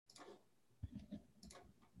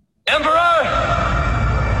Emperor,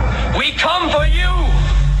 we come for you!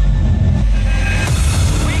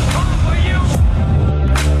 We come for you!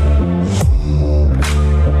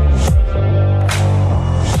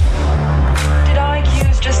 Did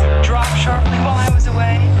IQs just drop sharply while I was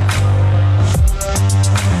away?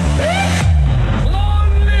 Long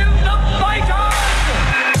live the fighters!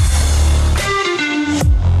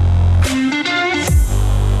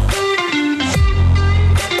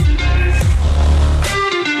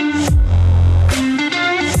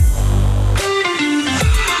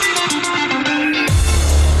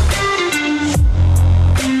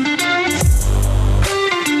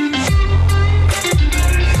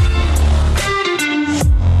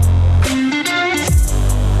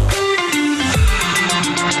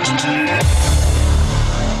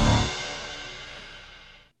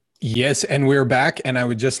 Yes, and we're back. And I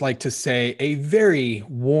would just like to say a very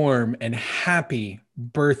warm and happy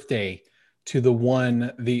birthday to the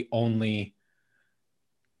one, the only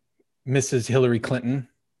Mrs. Hillary Clinton.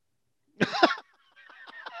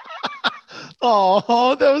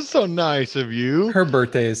 Oh, that was so nice of you. Her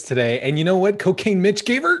birthday is today. And you know what Cocaine Mitch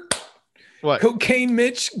gave her? What? Cocaine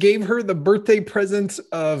Mitch gave her the birthday present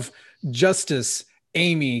of Justice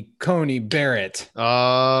Amy Coney Barrett to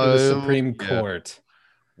the Supreme Court.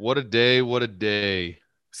 What a day. What a day.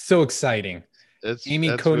 So exciting. Amy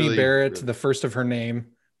That's Coney really, Barrett, really- the first of her name.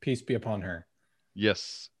 Peace be upon her.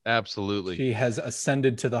 Yes, absolutely. She has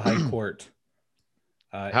ascended to the high court.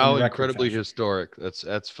 How in record incredibly fashion. historic.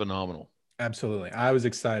 That's phenomenal. Absolutely. I was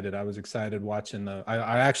excited. Watching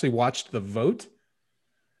I actually watched the vote.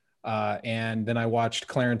 And then I watched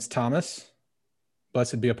Clarence Thomas.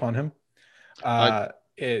 Blessed be upon him.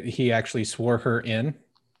 He actually swore her in.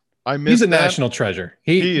 I missed He's a that. national treasure.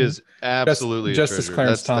 He is absolutely a Justice treasure.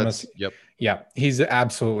 Clarence Thomas. Yep. Yeah, he's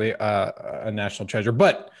absolutely a national treasure.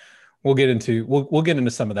 But we'll get into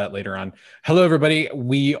some of that later on. Hello, everybody.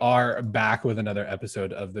 We are back with another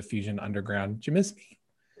episode of the Fusion Underground. Did you miss me?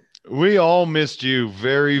 We all missed you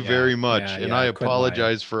very, very much. yeah, and yeah, I I couldn't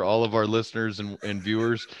apologize for all of our listeners and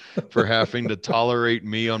viewers for having to tolerate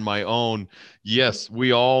me on my own. Yes,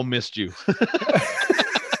 we all missed you.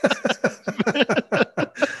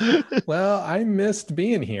 Well, I missed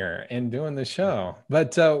being here and doing the show,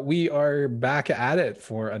 but we are back at it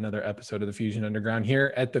for another episode of the Fusion Underground.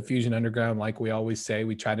 Here at the Fusion Underground, like we always say,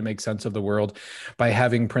 we try to make sense of the world by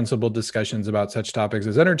having principled discussions about such topics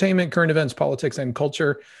as entertainment, current events, politics, and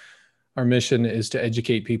culture. Our mission is to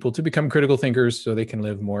educate people to become critical thinkers so they can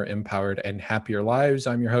live more empowered and happier lives.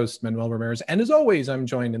 I'm your host, Manuel Ramirez, and as always, I'm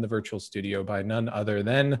joined in the virtual studio by none other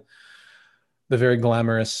than the very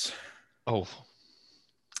glamorous,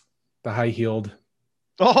 the high-heeled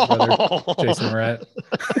brother, Jason Morat.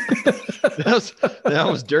 that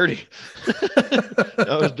was dirty.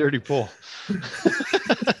 That was dirty pull.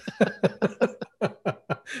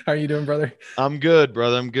 How are you doing, brother? I'm good,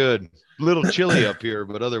 brother. I'm good. A little chilly up here,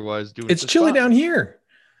 but otherwise doing. It's just chilly fine. down here.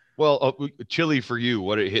 Well, chilly for you.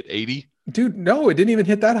 What, it hit 80? Dude, no, it didn't even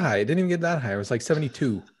hit that high. It didn't even get that high. It was like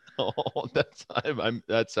 72. Oh,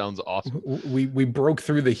 that sounds awesome. We broke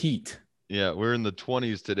through the heat. Yeah, we're in the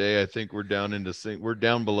 20s today. I think we're down we're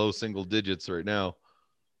down below single digits right now.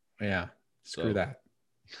 Yeah, screw So. that.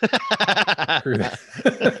 Screw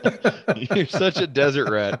that. You're such a desert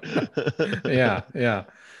rat. Yeah.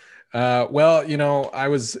 Well, you know, I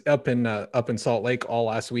was up in Salt Lake all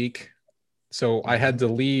last week, so I had to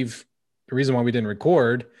leave. The reason why we didn't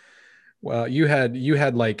record, well, you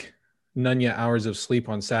had like none hours of sleep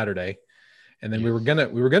on Saturday, and then we were gonna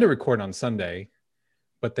record on Sunday,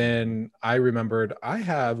 but then I remembered I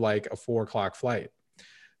have like a 4:00 flight,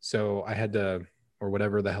 so I had to, or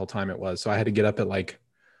whatever the hell time it was, so I had to get up at like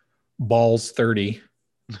balls 30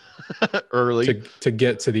 Early. to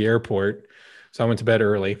get to the airport. So I went to bed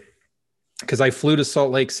early because I flew to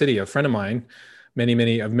Salt Lake City. A friend of mine,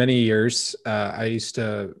 many years, I used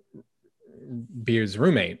to be his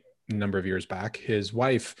roommate a number of years back. His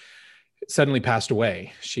wife suddenly passed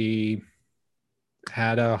away. She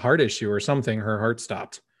had a heart issue or something. Her heart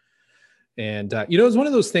stopped. And, you know, it's one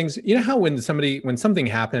of those things, you know how when something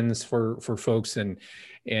happens for folks and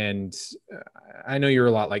I know you're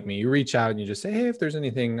a lot like me, you reach out and you just say, hey, if there's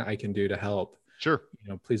anything I can do to help, Sure. you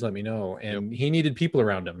know, please let me know. And he needed people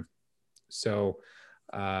around him. So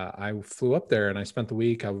I flew up there and I spent the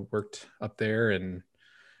week. I worked up there and,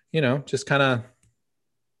 you know, just kind of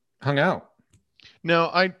hung out.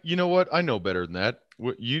 Now, you know what? I know better than that.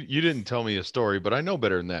 You didn't tell me a story, but I know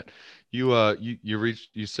better than that. You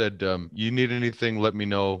said, you need anything, let me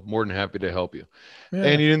know. More than happy to help you. Yeah.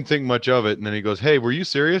 And you didn't think much of it. And then he goes, hey, were you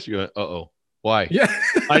serious? You went, uh-oh. Why? Yeah.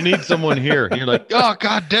 I need someone here. And you're like, oh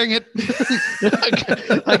God dang it.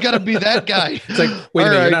 I gotta be that guy. It's like, wait a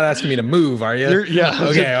All minute, you're right. not asking me to move, are you? Okay,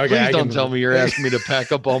 Please I don't can tell move. me you're asking me to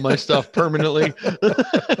pack up all my stuff permanently.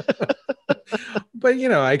 But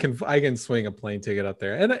I can swing a plane ticket up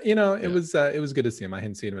there, and it was good to see him. I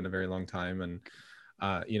hadn't seen him in a very long time, and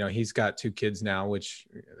he's got 2 kids now, which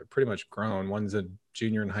are pretty much grown. One's a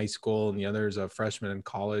junior in high school, and the other's a freshman in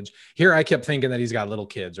college. Here, I kept thinking that he's got little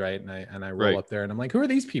kids, right? And I roll Right. up there, and I'm like, who are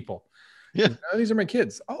these people? Yeah. Oh, these are my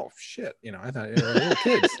kids. Oh shit! I thought they were little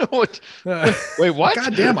kids. What? Wait, what?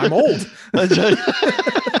 God damn, I'm old.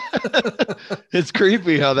 It's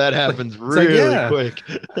creepy how that happens really yeah. quick.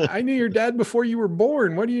 I knew your dad before you were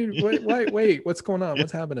born. What do you wait, what's going on?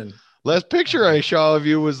 What's happening? Last picture I saw of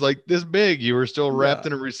you was like this big. You were still wrapped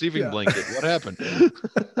Yeah. in a receiving Yeah. blanket. What happened?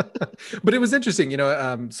 But it was interesting,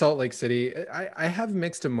 Salt Lake City. I have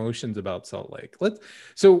mixed emotions about Salt Lake.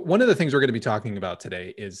 So one of the things we're going to be talking about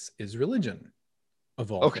today is religion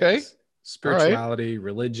of all things. Spirituality,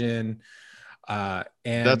 religion. And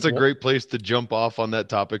that's a great place to jump off on that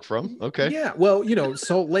topic from. Okay. Yeah. Well,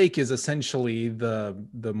 Salt Lake is essentially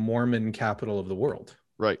the Mormon capital of the world.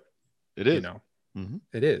 Right. It is. Mm-hmm.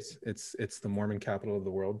 It is. It's the Mormon capital of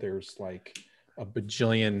the world. There's like a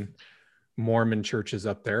bajillion Mormon churches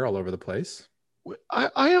up there all over the place.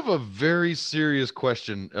 I have a very serious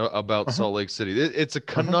question about Salt Lake City. It's a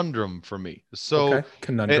conundrum for me. So,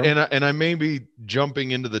 conundrum. And I may be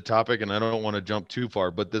jumping into the topic, and I don't want to jump too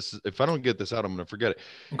far. But if I don't get this out, I'm going to forget it.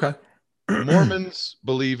 Okay. Mormons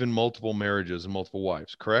believe in multiple marriages and multiple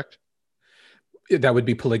wives, correct? That would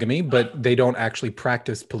be polygamy, but they don't actually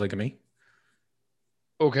practice polygamy.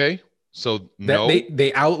 Okay. So no,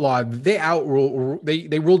 they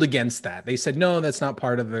ruled against that. They said, no, that's not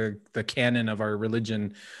part of the canon of our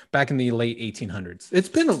religion back in the late 1800s. It's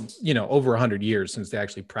been, over 100 years since they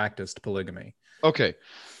actually practiced polygamy. Okay.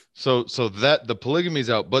 So that the polygamy's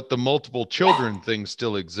out, but the multiple children thing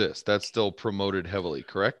still exists. That's still promoted heavily,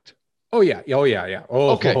 correct? Oh yeah. Oh,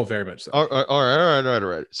 okay. Oh, very much so. All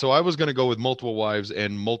right. So I was going to go with multiple wives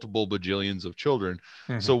and multiple bajillions of children.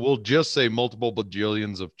 Mm-hmm. So we'll just say multiple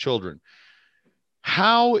bajillions of children.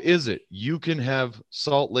 How is it you can have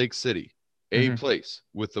Salt Lake City, a place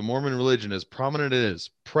with the Mormon religion as prominent as it is,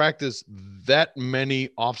 practice that many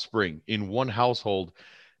offspring in one household,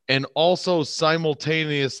 and also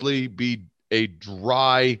simultaneously be a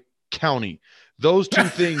dry county? Those two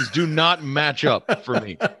things do not match up for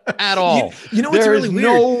me at all. What's really weird?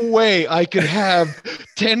 No way I could have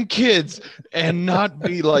 10 kids and not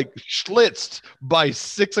be like schlitzed by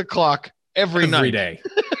 6 o'clock every night.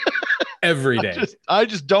 Every day. I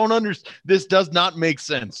just don't understand. This does not make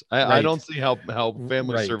sense. I don't see how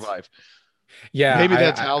families survive. Yeah. Maybe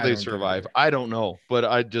that's how they survive. I don't know, but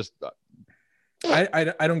I just,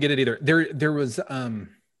 I don't get it either. There was,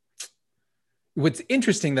 what's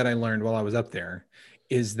interesting that I learned while I was up there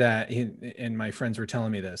is that, and my friends were telling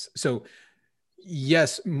me this. So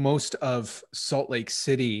yes, most of Salt Lake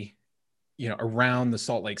City, around the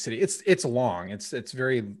Salt Lake City, it's long. It's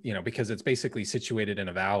very, because it's basically situated in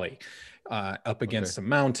a valley, up against some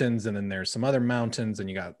mountains, and then there's some other mountains, and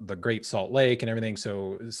you got the Great Salt Lake and everything.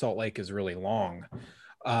 So Salt Lake is really long.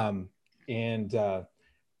 And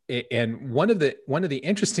one of the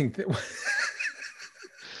interesting things,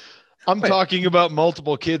 I'm talking about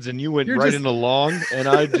multiple kids, and you went right into long, and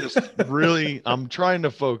I just I'm trying to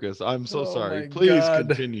focus. I'm so sorry. Please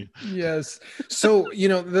continue. Yes. So,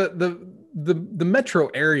 the metro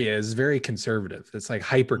area is very conservative. It's like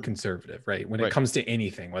hyper conservative, right? When it comes to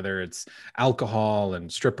anything, whether it's alcohol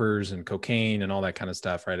and strippers and cocaine and all that kind of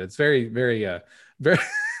stuff, right? It's very, very, very,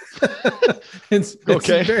 it's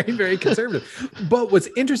very, very conservative. But what's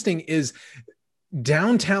interesting is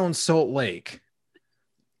downtown Salt Lake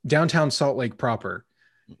proper,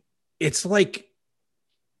 it's like,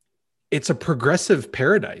 it's a progressive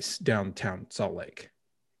paradise downtown Salt Lake.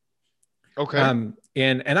 Okay.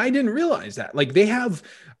 And I didn't realize that. Like they have,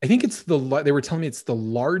 I think they were telling me it's the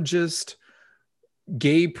largest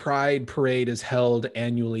gay pride parade is held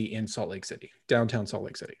annually in Salt Lake City, downtown Salt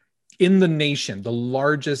Lake City. In the nation, the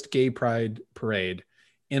largest gay pride parade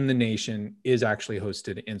in the nation is actually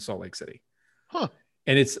hosted in Salt Lake City. Huh.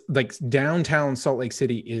 And it's like downtown Salt Lake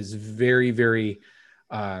City is very, very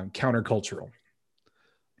countercultural.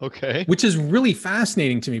 Okay. Which is really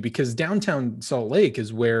fascinating to me because downtown Salt Lake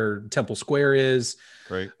is where Temple Square is.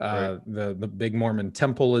 Right. The big Mormon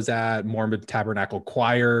temple is at, Mormon Tabernacle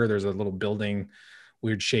Choir. There's a little building,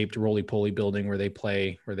 weird shaped roly-poly building where they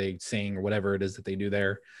play, where they sing or whatever it is that they do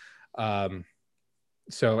there.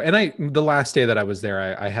 So, and the last day that I was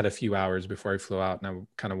there, I had a few hours before I flew out, and I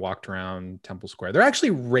kind of walked around Temple Square. They're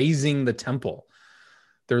actually raising the temple.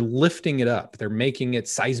 They're lifting it up. They're making it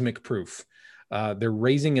seismic proof. They're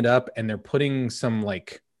raising it up, and they're putting some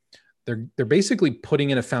they're basically putting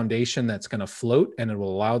in a foundation that's going to float, and it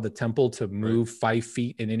will allow the temple to move 5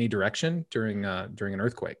 feet in any direction during an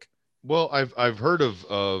earthquake. Well, I've heard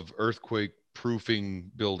of earthquake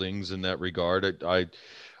proofing buildings in that regard.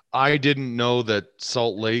 I didn't know that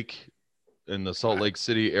Salt Lake in the Salt Lake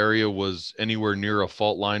City area was anywhere near a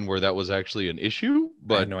fault line where that was actually an issue.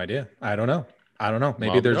 But I have no idea. I don't know.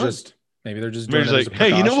 Maybe they're just doing it like,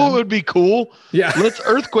 hey, you know what would be cool? Yeah, let's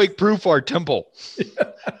earthquake proof our temple.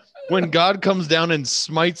 When God comes down and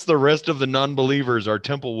smites the rest of the non-believers, our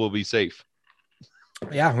temple will be safe.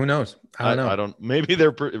 Yeah, who knows? I don't know. Maybe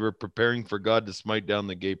they're preparing for God to smite down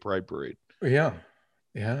the gay pride parade. Yeah.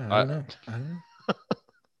 I don't know.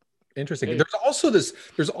 Interesting. Hey. There's also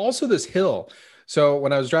this hill. So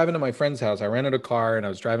when I was driving to my friend's house, I rented a car and I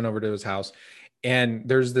was driving over to his house, and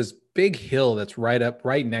there's this big hill that's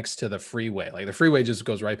right next to the freeway. Like the freeway just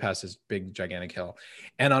goes right past this big gigantic hill.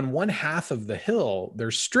 And on one half of the hill, they're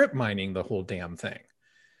strip mining the whole damn thing.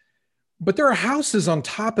 But there are houses on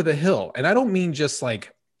top of the hill. And I don't mean just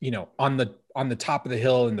like, on the top of the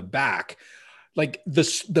hill in the back. Like the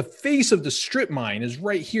face of the strip mine is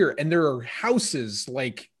right here. And there are houses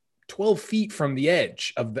like 12 feet from the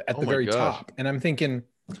edge at the very top. And I'm thinking,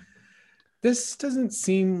 this doesn't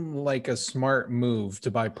seem like a smart move to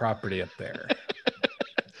buy property up there.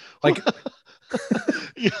 Like,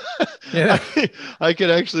 yeah. I could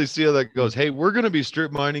actually see how that goes. Hey, we're going to be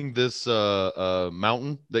strip mining this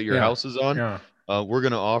mountain that your house is on. Yeah. We're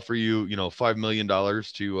going to offer you, $5 million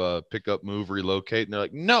to pick up, move, relocate. And they're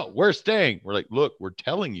like, no, we're staying. We're like, look, we're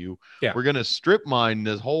telling you, we're going to strip mine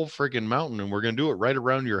this whole freaking mountain, and we're going to do it right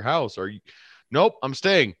around your house. Nope, I'm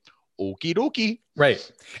staying. Okie dokie.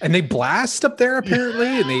 Right. And they blast up there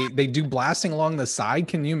apparently, and they do blasting along the side.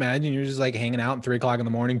 Can you imagine? You're just like hanging out at 3 o'clock in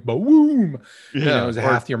the morning, boom. Yeah.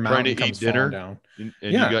 Half your mountain trying to comes eat dinner down. And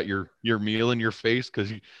you got your meal in your face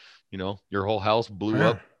because your whole house blew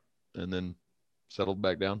up and then settled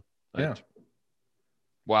back down. Yeah.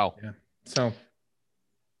 Wow. Yeah. So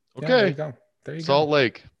okay. There you go. Salt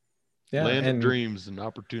Lake. Yeah. Land of dreams and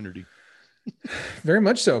opportunity. Very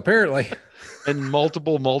much so, apparently. And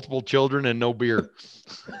multiple children and no beer.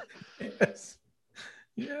 Yes.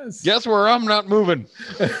 Guess where I'm not moving.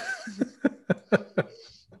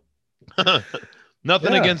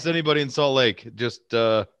 Nothing against anybody in Salt Lake. Just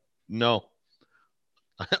no.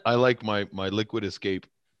 I like my liquid escape.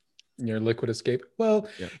 Your liquid escape. Well,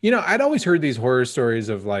 I'd always heard these horror stories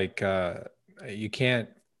of like you can't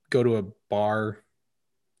go to a bar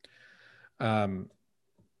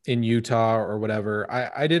in Utah or whatever.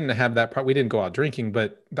 I didn't have that. We didn't go out drinking,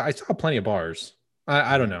 but I saw plenty of bars.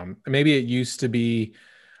 I don't know. Maybe it used to be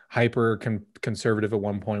hyper conservative at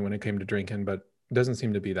one point when it came to drinking, but it doesn't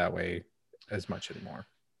seem to be that way as much anymore.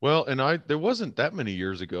 Well, and there wasn't that many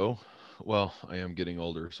years ago. Well, I am getting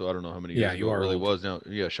older, so I don't know how many years ago it really was now.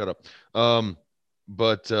 Yeah, shut up.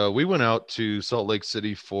 But we went out to Salt Lake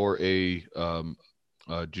City for a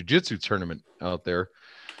jiu-jitsu tournament out there,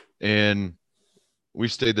 and we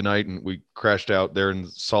stayed the night and we crashed out there in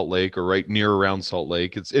Salt Lake or right near around Salt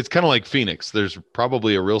Lake. It's kind of like Phoenix. There's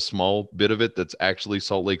probably a real small bit of it that's actually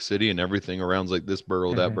Salt Lake City, and everything around's like this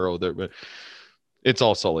borough, that borough, there, but it's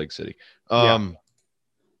all Salt Lake City. And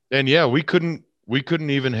we couldn't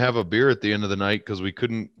even have a beer at the end of the night because we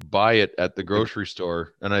couldn't buy it at the grocery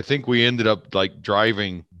store. And I think we ended up like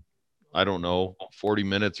driving, I don't know, 40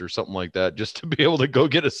 minutes or something like that just to be able to go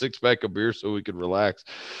get a 6-pack of beer so we could relax.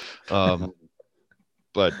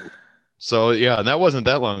 But so, and that wasn't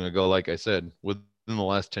that long ago, like I said, within the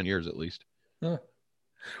last 10 years at least. Huh.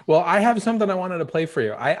 Well, I have something I wanted to play for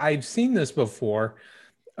you. I've seen this before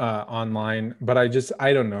online, but I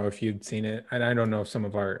don't know if you'd seen it, and I don't know if some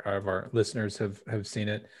of our listeners have seen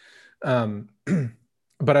it.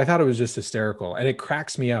 But I thought it was just hysterical, and it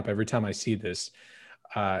cracks me up every time I see this.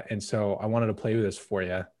 And so I wanted to play with this for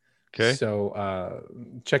you. Okay. So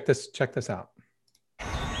check this out.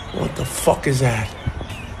 What the fuck is that?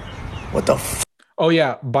 What the Oh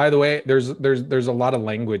yeah, by the way, there's a lot of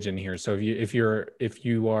language in here. So if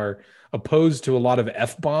you are opposed to a lot of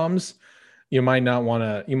F-bombs, you might want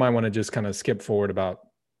to just kind of skip forward about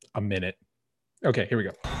a minute. Okay, here we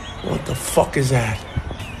go. What the fuck is that?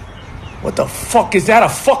 What the fuck is that? A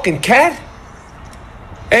fucking cat?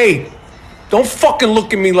 Hey, don't fucking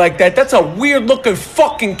look at me like that. That's a weird looking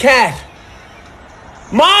fucking cat.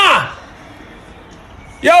 Ma!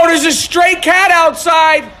 Yo, there's a stray cat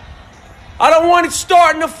outside. I don't want it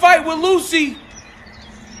starting a fight with Lucy.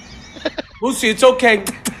 Lucy, it's okay.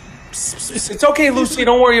 It's okay, Lucy.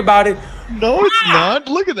 Don't worry about it. No, it's not.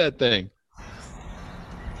 Look at that thing.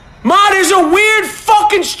 Ma, there's a weird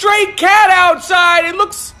fucking stray cat outside. It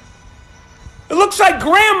looks like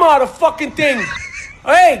Grandma, the fucking thing.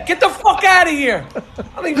 Hey, get the fuck out of here. I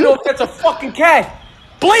don't even know if that's a fucking cat.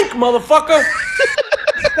 Blink, motherfucker.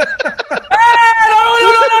 Hey,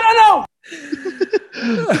 no.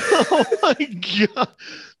 Oh my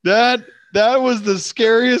god. That was the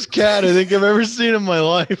scariest cat I think I've ever seen in my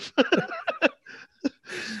life.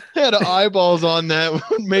 Had eyeballs on that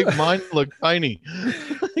would make mine look tiny.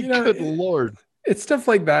 Good Lord. It's stuff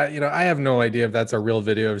like that. I have no idea if that's a real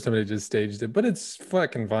video or somebody just staged it, but it's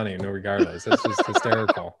fucking funny. No, regardless, it's just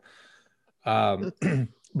hysterical.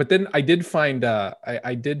 But then I did find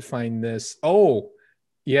this. Oh,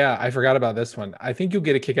 yeah, I forgot about this one. I think you'll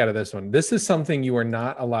get a kick out of this one. This is something you are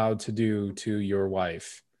not allowed to do to your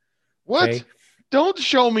wife. What? Okay? Don't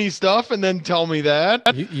show me stuff and then tell me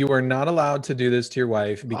that. You are not allowed to do this to your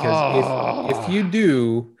wife because if you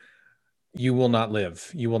do, you will not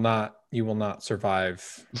live. You will not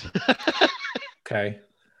survive. Okay.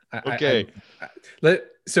 Okay.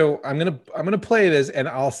 So I'm gonna play this and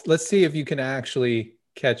let's see if you can actually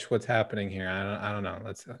catch what's happening here. I don't know.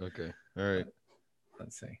 Okay. All right.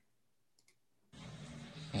 Let's see.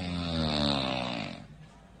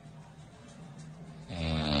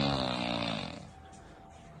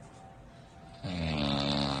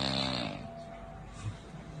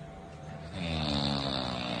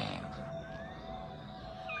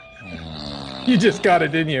 You just got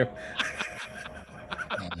it, didn't you?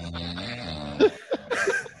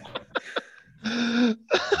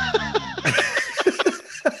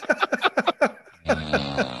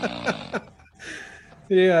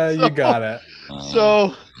 Yeah, you got it.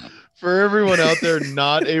 So, for everyone out there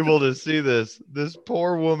not able to see this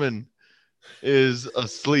poor woman is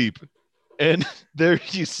asleep. And there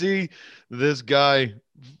you see this guy,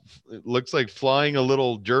 it looks like flying a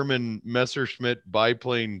little German Messerschmitt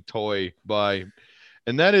biplane toy by.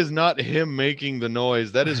 And that is not him making the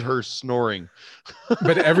noise. That is her snoring.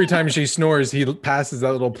 But every time she snores, he passes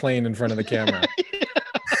that little plane in front of the camera.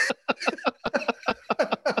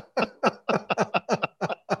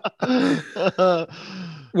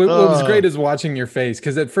 What was great is watching your face,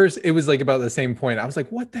 because at first it was like about the same point. I was like,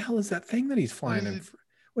 what the hell is that thing that he's flying in?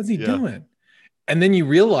 What's he doing? And then you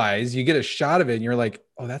realize, you get a shot of it and you're like,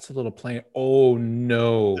 oh, that's a little plane. Oh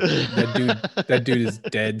no, that dude is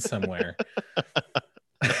dead somewhere.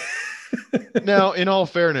 Now, in all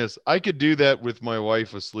fairness, I could do that with my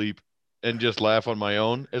wife asleep and just laugh on my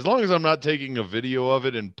own, as long as I'm not taking a video of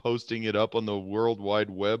it and posting it up on the World Wide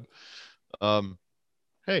Web.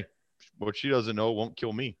 Hey, what she doesn't know won't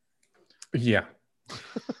kill me. Yeah.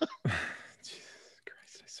 Jesus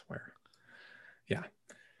Christ, I swear. Yeah.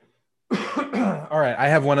 All right, I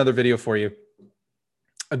have one other video for you.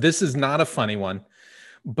 This is not a funny one,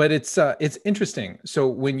 but it's interesting. So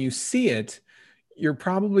when you see it, you're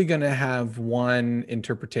probably going to have one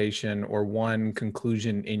interpretation or one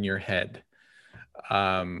conclusion in your head.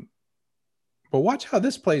 But watch how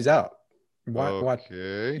this plays out.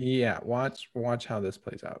 Okay. Yeah, watch how this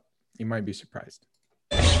plays out. You might be surprised.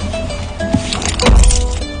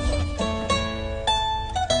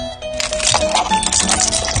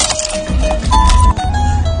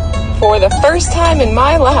 For the first time in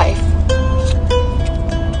my life,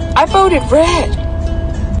 I voted red.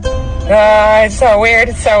 It's so weird.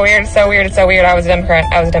 It's so weird. It's so weird. It's so weird. I was a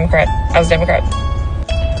Democrat.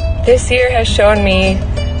 This year has shown me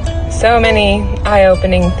so many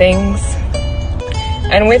eye-opening things.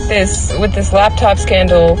 And with this laptop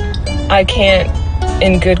scandal, I can't,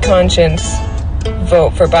 in good conscience, vote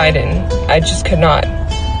for Biden. I just could not.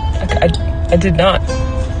 I did not.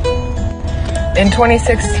 In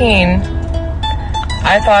 2016,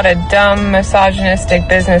 I thought a dumb, misogynistic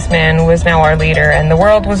businessman was now our leader, and the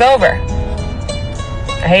world was over.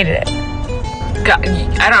 I hated it. God,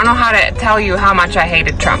 I don't know how to tell you how much I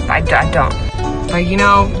hated Trump. I don't. But you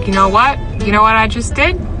know what? You know what I just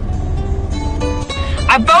did?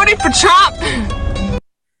 I voted for Trump!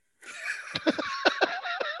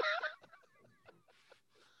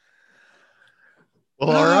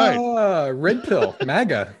 Well, all right. Red pill,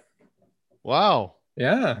 MAGA. Wow.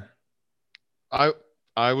 Yeah.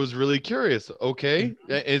 I was really curious. Okay.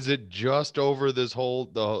 Is it just over this whole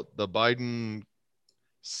the Biden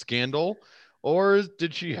scandal, or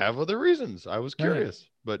did she have other reasons? I was curious,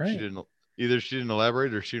 but she didn't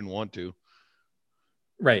elaborate or she didn't want to.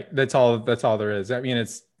 Right. That's all there is. I mean,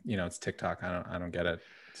 it's TikTok. I don't get it.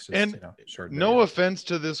 It's just, short video. No offense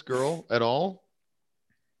to this girl at all,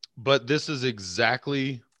 but this is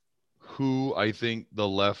exactly who I think the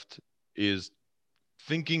left is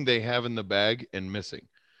thinking they have in the bag and missing.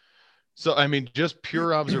 So, I mean, just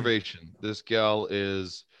pure observation. This gal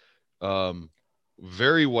is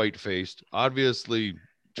very white faced, obviously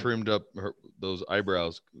trimmed up those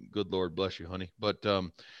eyebrows. Good Lord bless you, honey. But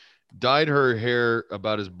dyed her hair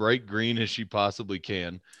about as bright green as she possibly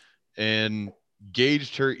can, and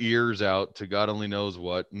gauged her ears out to God only knows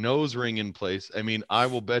what, nose ring in place. I mean, I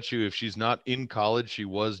will bet you if she's not in college, she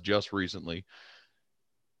was just recently.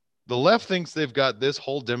 The left thinks they've got this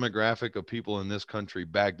whole demographic of people in this country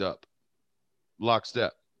bagged up,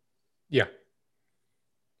 lockstep. Yeah.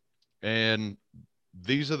 And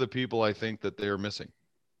these are the people I think that they're missing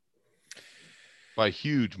by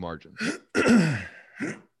huge margins.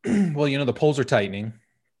 Well, the polls are tightening.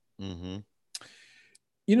 Mm-hmm.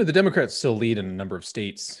 The Democrats still lead in a number of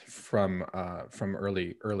states from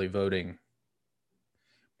early voting.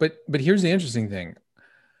 But here's the interesting thing.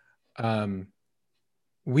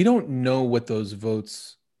 We don't know who those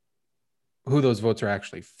votes are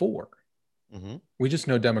actually for. Mm-hmm. We just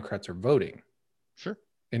know Democrats are voting. Sure.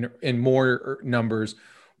 In more numbers,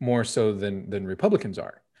 more so than Republicans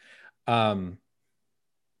are.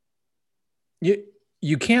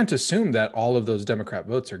 You can't assume that all of those Democrat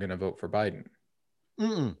votes are going to vote for Biden.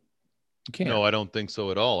 Mm-mm. You can't. No, I don't think so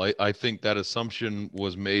at all. I think that assumption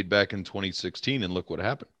was made back in 2016, and look what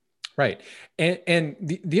happened. Right. And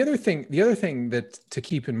the other thing that to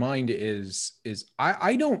keep in mind is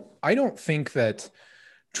I don't think that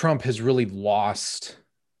Trump has really lost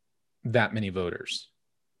that many voters.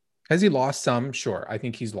 Has he lost some? Sure. I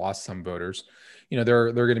think he's lost some voters. There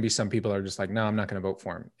are going to be some people that are just like, no, I'm not going to vote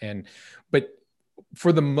for him. But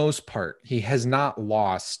for the most part, he has not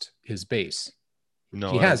lost his base.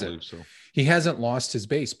 No, he I hasn't. don't believe so. He hasn't lost his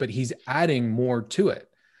base, but he's adding more to it.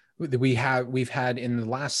 We've had in the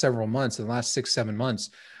last several months, in the last 6-7 months,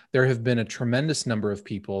 there have been a tremendous number of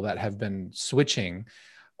people that have been switching,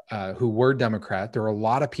 who were Democrat. There are a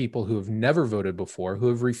lot of people who have never voted before, who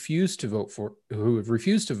have refused to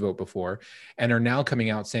vote before, and are now coming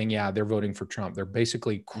out saying, yeah, they're voting for Trump. They're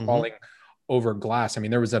basically crawling over glass. I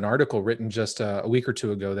mean, there was an article written just a week or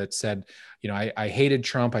two ago that said, I hated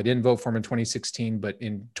Trump. I didn't vote for him in 2016, but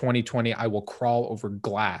in 2020, I will crawl over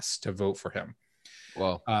glass to vote for him.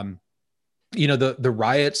 Wow. The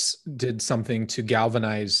riots did something to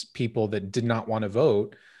galvanize people that did not want to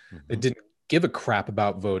vote, that didn't give a crap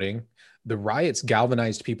about voting. The riots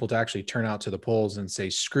galvanized people to actually turn out to the polls and say,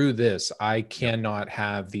 screw this. I cannot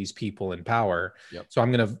have these people in power. Yep. So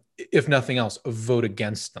I'm going to, if nothing else, vote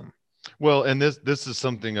against them. Well, and this is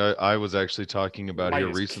something I was actually talking about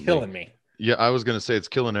here recently. Killing me. Yeah, I was going to say it's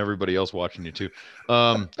killing everybody else watching you too.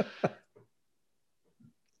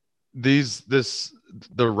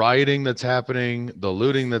 The rioting that's happening, the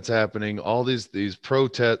looting that's happening, all these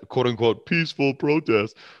protest, quote unquote, peaceful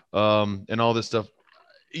protests, and all this stuff,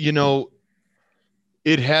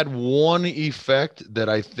 it had one effect that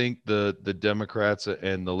I think the Democrats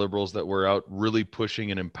and the liberals that were out really pushing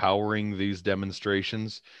and empowering these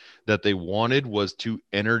demonstrations that they wanted was to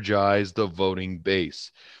energize the voting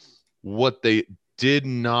base. What they did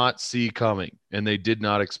not see coming and they did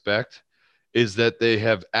not expect is that they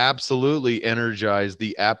have absolutely energized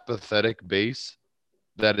the apathetic base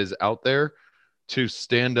that is out there to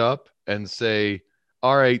stand up and say,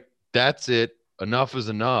 all right, that's it. Enough is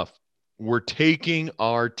enough. We're taking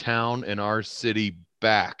our town and our city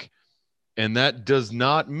back. And that does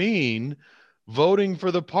not mean voting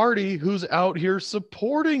for the party who's out here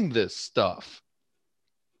supporting this stuff.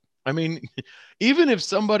 I mean, even if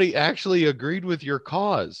somebody actually agreed with your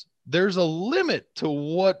cause, there's a limit to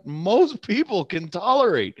what most people can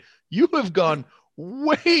tolerate. You have gone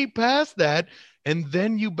way past that, and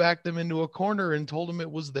then you backed them into a corner and told them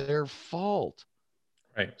it was their fault.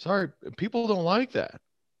 Right. Sorry, people don't like that.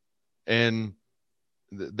 And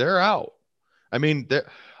they're out. I mean,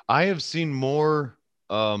 I have seen more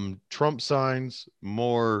Trump signs,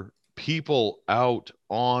 more people out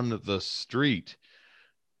on the street.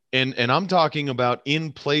 And I'm talking about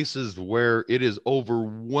in places where it is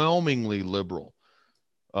overwhelmingly liberal.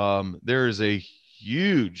 There is a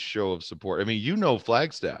huge show of support. I mean,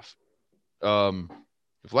 Flagstaff.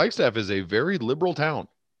 Flagstaff is a very liberal town,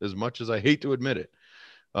 as much as I hate to admit it.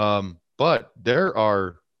 But there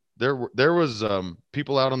was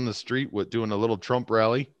people out on the street doing a little Trump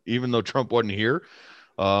rally, even though Trump wasn't here.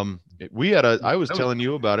 I was telling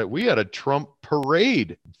you about it. We had a Trump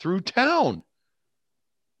parade through town.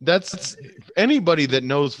 That's anybody that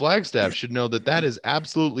knows Flagstaff should know that is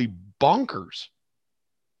absolutely bonkers.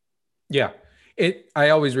 Yeah. I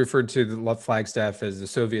always referred to the Flagstaff as the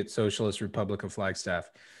Soviet Socialist Republic of Flagstaff.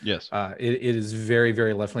 Yes. It is very,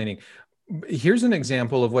 very left leaning. Here's an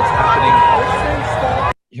example of what's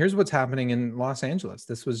happening. Here's what's happening in Los Angeles.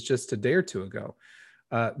 This was just a day or two ago.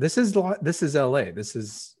 This is LA. This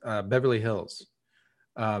is Beverly Hills.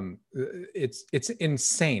 It's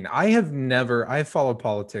insane. I've followed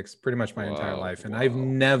politics pretty much my entire life, and I've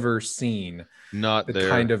never seen the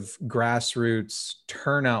kind of grassroots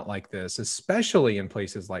turnout like this, especially in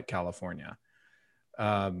places like California.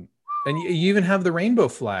 And you even have the rainbow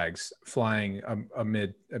flags flying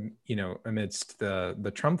amidst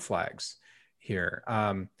the Trump flags here.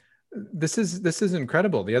 This is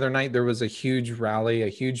incredible. The other night there was a huge rally, a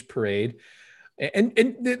huge parade, and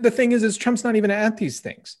the thing is Trump's not even at these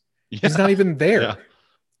things. Yeah. He's not even there.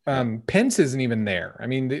 Yeah. Pence isn't even there. I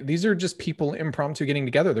mean, these are just people impromptu getting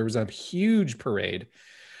together. There was a huge parade.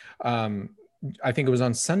 I think it was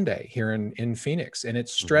on Sunday here in Phoenix, and it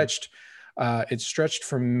stretched. It stretched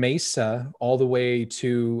from Mesa all the way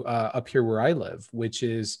to up here where I live, which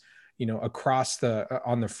is, across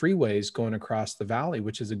on the freeways going across the valley,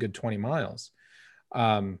 which is a good 20 miles.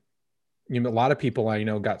 A lot of people I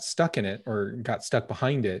know got stuck in it or got stuck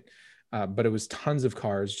behind it, but it was tons of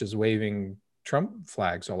cars just waving Trump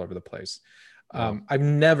flags all over the place. I've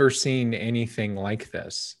never seen anything like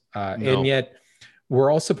this. No. And yet we're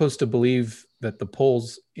all supposed to believe that the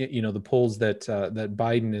polls that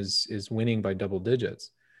Biden is winning by double digits.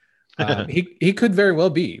 He could very well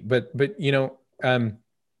be, but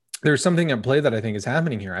there's something at play that I think is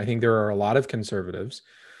happening here. I think there are a lot of conservatives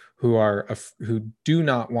who do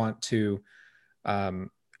not want to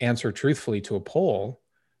answer truthfully to a poll.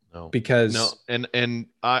 And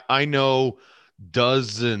I know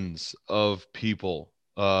dozens of people,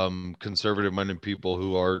 conservative-minded people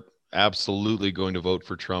who are absolutely going to vote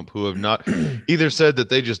for Trump, who have not either said that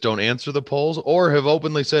they just don't answer the polls or have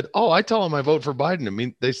openly said, "Oh, I tell them I vote for Biden." I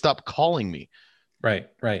mean, they stop calling me. Right.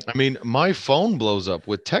 I mean, my phone blows up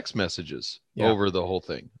with text messages over the whole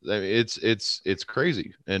thing. It's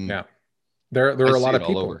crazy. And there are a lot of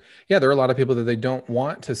people. Yeah, there are a lot of people that they don't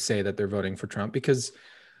want to say that they're voting for Trump because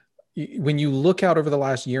when you look out over the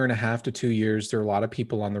last year and a half to 2 years, there are a lot of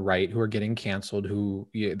people on the right who are getting canceled, who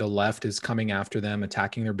the left is coming after them,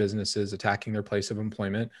 attacking their businesses, attacking their place of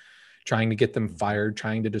employment, trying to get them fired,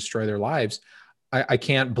 trying to destroy their lives. I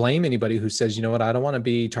can't blame anybody who says, you know what, I don't want to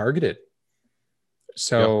be targeted.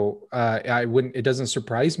 So it doesn't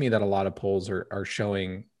surprise me that a lot of polls are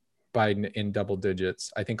showing Biden in double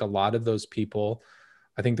digits. I think a lot of those people,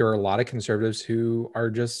 I think there are a lot of conservatives who are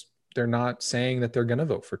they're not saying that they're going to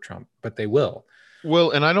vote for Trump, but they will.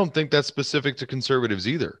 Well, and I don't think that's specific to conservatives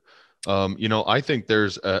either. I think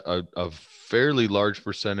there's a fairly large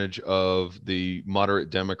percentage of the moderate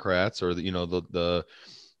Democrats or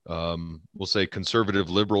we'll say conservative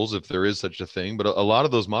liberals, if there is such a thing, but a lot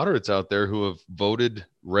of those moderates out there who have voted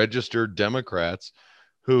registered Democrats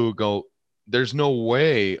who go, there's no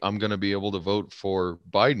way I'm going to be able to vote for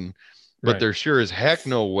Biden. But there sure is heck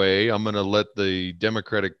no way I'm going to let the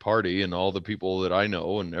Democratic Party and all the people that I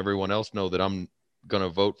know and everyone else know that I'm going to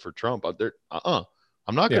vote for Trump. I'm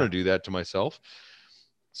not going to do that to myself.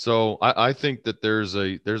 So I think that there's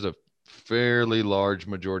a fairly large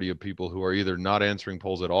majority of people who are either not answering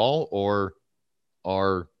polls at all or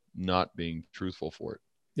are not being truthful for it.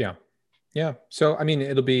 Yeah. So, I mean,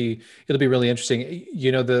 it'll be really interesting.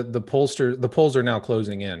 The polls are now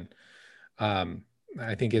closing in.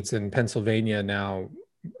 I think it's in Pennsylvania now.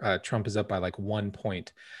 Trump is up by like 1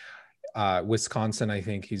 point. Wisconsin, I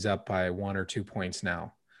think he's up by 1 or 2 points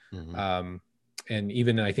now. Mm-hmm. And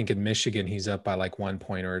even I think in Michigan, he's up by like 1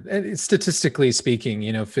 point, or statistically speaking,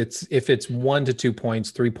 if it's 1 to 2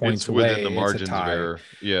 points, 3 points away, within the margins of error.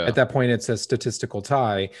 Yeah. At that point, it's a statistical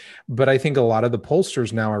tie. But I think a lot of the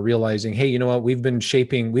pollsters now are realizing, hey, you know what? We've been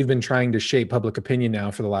trying to shape public opinion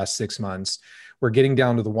now for the last 6 months. We're getting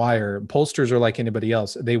down to the wire. Pollsters are like anybody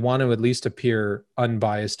else. They want to at least appear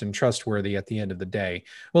unbiased and trustworthy at the end of the day.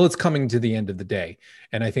 Well, it's coming to the end of the day.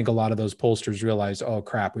 And I think a lot of those pollsters realize, oh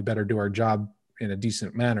crap, we better do our job in a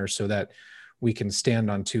decent manner so that we can stand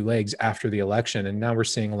on 2 legs after the election. And now we're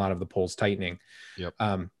seeing a lot of the polls tightening. Yep.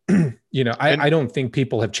 I don't think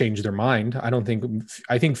people have changed their mind.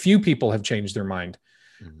 I think few people have changed their mind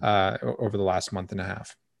over the last month and a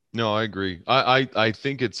half. No, I agree. I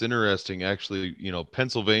think it's interesting, actually.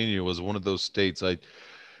 Pennsylvania was one of those states.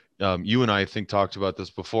 You and I think talked about this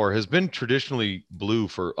before. Has been traditionally blue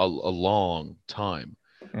for a long time.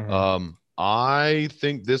 Mm-hmm. I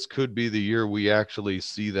think this could be the year we actually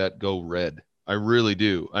see that go red. I really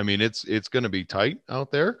do. I mean, it's going to be tight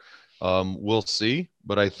out there. We'll see,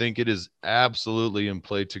 but I think it is absolutely in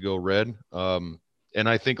play to go red. And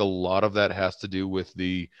I think a lot of that has to do with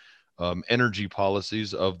the energy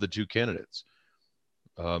policies of the 2 candidates.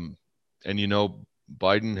 And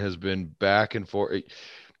Biden has been back and forth.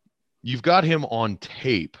 You've got him on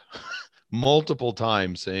tape multiple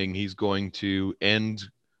times saying he's going to end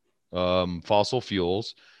fossil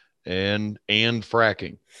fuels and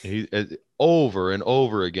fracking. He over and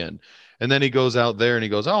over again. And then he goes out there and he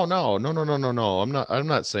goes, "Oh no. I'm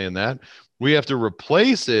not saying that. We have to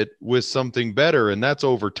replace it with something better, and that's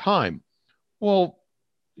over time." Well,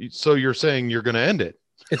 so you're saying you're going to end it?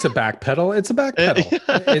 It's a backpedal. It's a backpedal.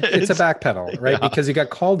 It's a backpedal, right? Yeah. Because he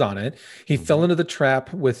got called on it. He fell into the trap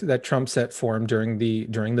that Trump set for him during the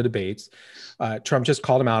debates. Trump just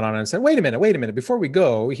called him out on it and said, wait a minute. Before we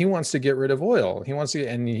go, he wants to get rid of oil.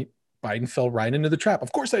 Biden fell right into the trap.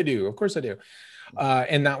 Of course I do.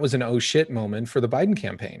 And that was an oh shit moment for the Biden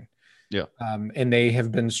campaign. Yeah. And they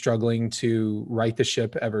have been struggling to right the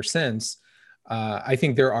ship ever since. I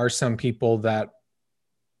think there are some people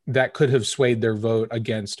that could have swayed their vote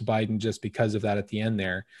against Biden just because of that at the end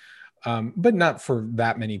there. But not for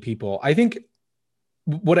that many people. I think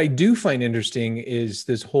what I do find interesting is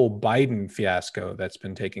this whole Biden fiasco that's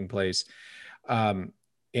been taking place.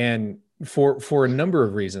 And for a number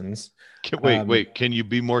of reasons. Wait, can you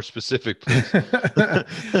be more specific, please?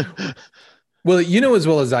 Well, as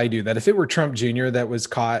well as I do that if it were Trump Jr. that was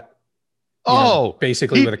caught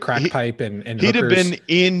basically with a crack pipe and he'd have been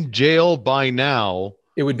in jail by now.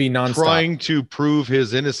 It would be nonstop. Trying to prove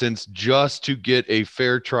his innocence just to get a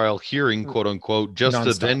fair trial hearing, quote unquote, just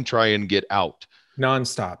nonstop. To then try and get out.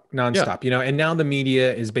 Nonstop. Yeah. And now the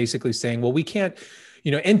media is basically saying, well, we can't,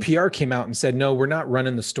 NPR came out and said, no, we're not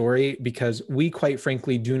running the story because we quite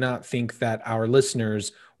frankly do not think that our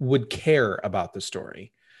listeners would care about the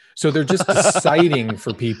story. So they're just deciding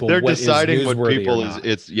for people. They're deciding what people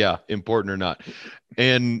it's important or not.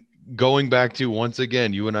 And going back to, once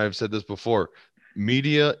again, you and I have said this before,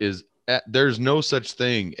 media there's no such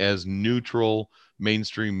thing as neutral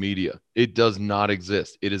mainstream media. It does not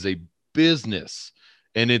exist. It is a business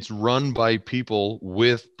and it's run by people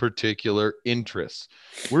with particular interests.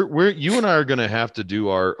 You and I are going to have to do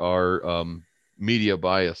our media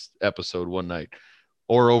bias episode one night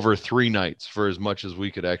or over 3 nights for as much as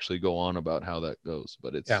we could actually go on about how that goes.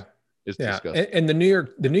 But it's disgusting. And the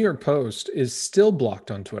New York Post is still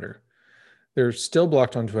blocked on Twitter. They're still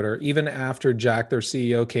blocked on Twitter, even after Jack, their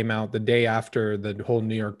CEO, came out the day after the whole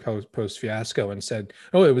New York Post fiasco and said,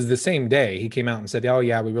 it was the same day. He came out and said, oh,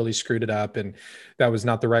 yeah, we really screwed it up. And that was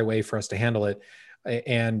not the right way for us to handle it.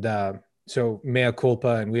 And so mea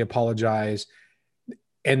culpa, and we apologize.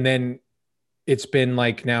 And then it's been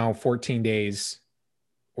like now 14 days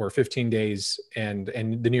or 15 days, and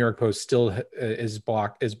the New York Post still is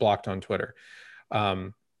blocked on Twitter.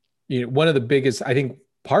 One of the biggest, I think,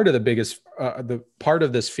 part of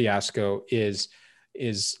this fiasco is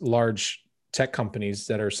large tech companies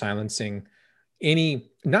that are silencing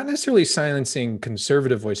not necessarily silencing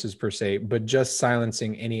conservative voices per se, but just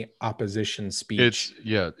silencing any opposition speech.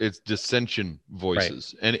 It's dissension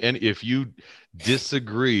voices. Right. And if you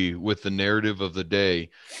disagree with the narrative of the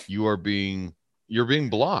day, you're being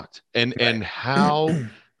blocked. And how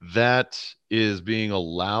that is being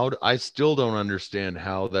allowed, I still don't understand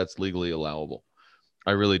how that's legally allowable.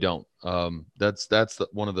 I really don't. That's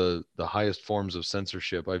one of the highest forms of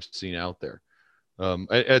censorship I've seen out there.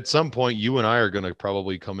 At some point, you and I are going to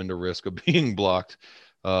probably come into risk of being blocked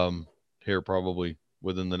here probably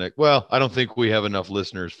within the next. Well, I don't think we have enough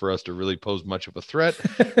listeners for us to really pose much of a threat.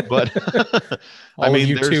 But I mean,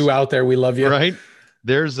 you two out there, we love you. Right?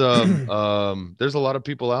 There's a lot of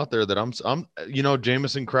people out there that I'm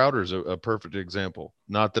Jamison Crowder's a perfect example.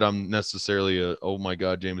 Not that I'm necessarily a oh my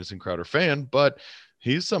God Jamison Crowder fan, but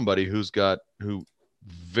he's somebody who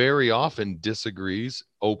very often disagrees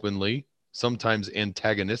openly, sometimes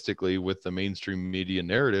antagonistically with the mainstream media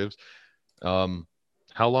narratives.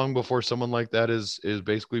 How long before someone like that is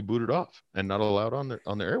basically booted off and not allowed on the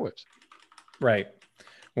airwaves? Right.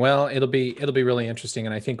 Well, it'll be really interesting,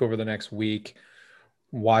 and I think over the next week,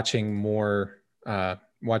 watching more of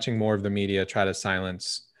the media try to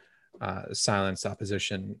silence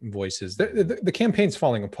opposition voices. The campaign's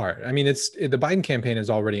falling apart. I mean, the Biden campaign has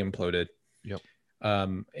already imploded. Yep.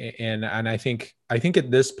 And I think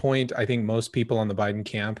at this point, I think most people on the Biden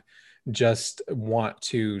camp just want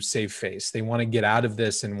to save face. They want to get out of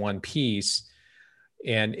this in one piece.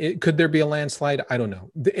 And could there be a landslide? I don't know.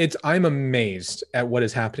 I'm amazed at what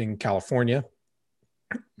is happening in California.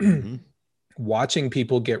 Mm-hmm. Watching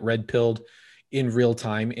people get red pilled in real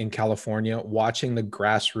time in California, watching the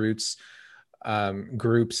grassroots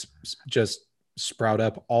groups just sprout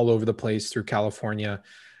up all over the place through California.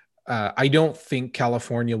 I don't think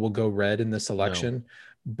California will go red in this election,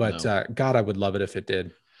 but God, I would love it if it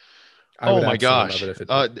did. I would Oh my absolutely gosh. love it if it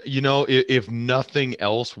did. You know, if nothing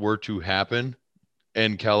else were to happen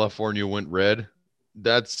and California went red,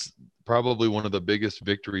 that's probably one of the biggest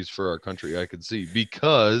victories for our country I could see,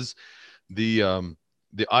 because the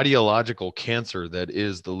ideological cancer that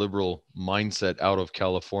is the liberal mindset out of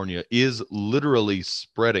California is literally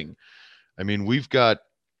spreading. I mean, we've got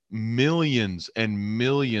millions and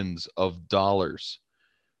millions of dollars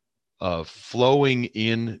flowing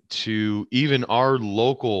into even our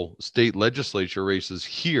local state legislature races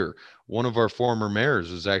here. One of our former mayors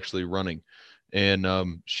is actually running,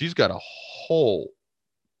 and she's got a whole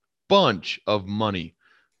bunch of money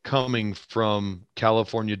coming from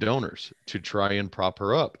California donors to try and prop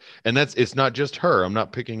her up. And it's not just her. I'm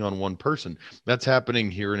not picking on one person. That's happening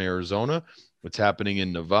here in Arizona. It's happening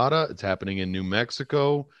in Nevada. It's happening in New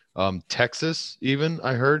Mexico, Texas. Even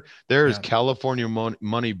I heard there is California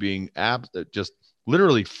money being just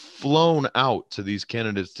literally flown out to these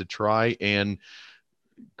candidates to try and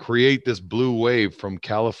create this blue wave from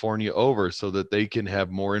California over so that they can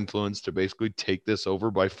have more influence to basically take this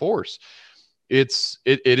over by force. It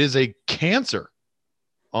is a cancer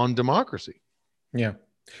on democracy. Yeah.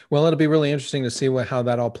 Well, it'll be really interesting to see how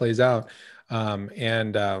that all plays out.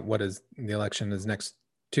 And what is the election is next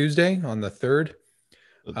Tuesday on the 3rd.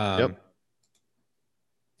 Yep.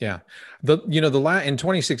 Yeah. In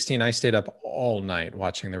 2016, I stayed up all night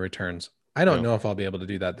watching the returns. I don't know if I'll be able to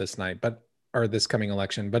do that this night, or this coming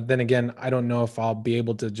election. But then again, I don't know if I'll be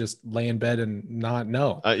able to just lay in bed and not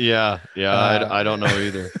know. I don't know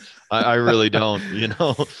either. I really don't,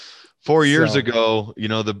 4 years ago,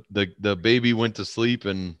 the baby went to sleep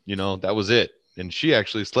and, that was it. And she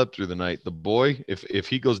actually slept through the night. The boy, if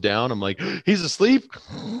he goes down, I'm like, he's asleep.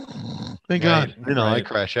 Thank God. I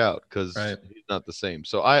crash out because he's not the same.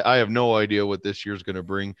 So I have no idea what this year's going to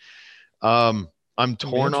bring. I'm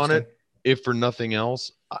torn on it. If for nothing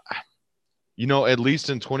else, at least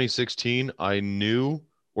in 2016, I knew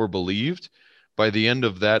or believed by the end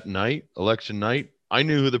of that night, election night, I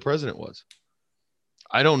knew who the president was.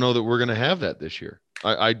 I don't know that we're going to have that this year.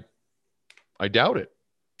 I doubt it.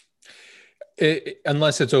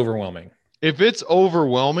 Unless it's overwhelming. If it's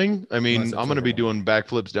overwhelming, I mean, I'm going to be doing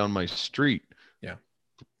backflips down my street. Yeah.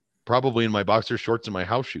 Probably in my boxer shorts and my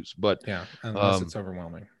house shoes, but yeah, unless it's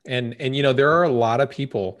overwhelming. And there are a lot of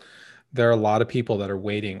people. There are a lot of people that are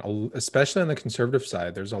waiting, especially on the conservative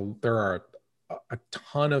side. There are a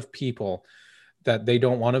ton of people that they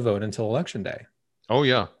don't want to vote until election day. Oh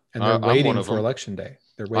yeah. And they're waiting for election day.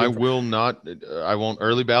 I won't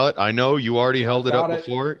early ballot. I know you already held it up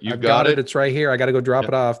before. You've got it. It's right here. I got to go drop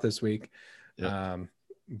it off this week. I'm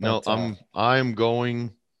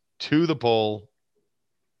going to the poll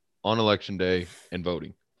on election day and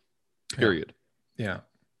voting. Period. Yeah.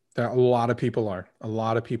 A lot of people are. A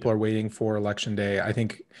lot of people are waiting for election day. I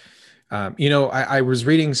think, I was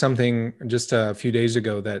reading something just a few days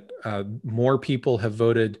ago that more people have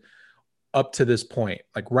voted up to this point.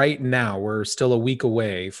 Like right now, we're still a week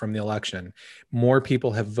away from the election. More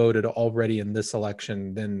people have voted already in this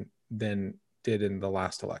election than did in the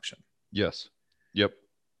last election. Yes. Yep.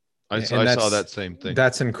 I saw that same thing.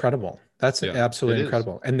 That's incredible. That's absolutely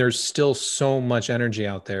incredible. And there's still so much energy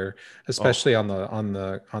out there, especially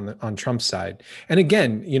on Trump's side. And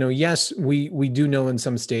again, yes, we do know in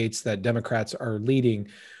some states that Democrats are leading,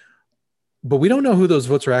 but we don't know who those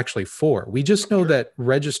votes are actually for. We just know that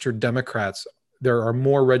registered Democrats, there are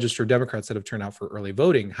more registered Democrats that have turned out for early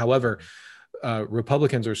voting. However,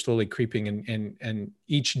 Republicans are slowly creeping and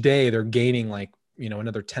each day they're gaining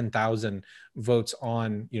another 10,000 votes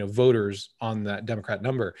on, voters on that Democrat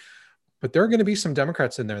number. But there are going to be some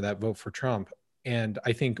Democrats in there that vote for Trump. And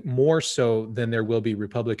I think more so than there will be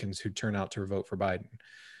Republicans who turn out to vote for Biden.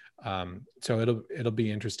 So it'll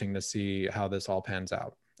be interesting to see how this all pans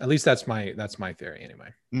out. At least that's my theory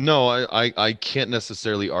anyway. No, I can't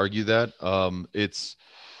necessarily argue that.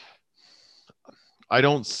 I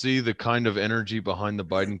don't see the kind of energy behind the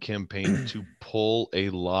Biden campaign to pull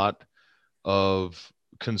a lot of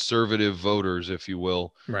conservative voters, if you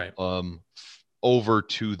will, right, over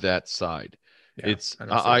to that side. Yeah,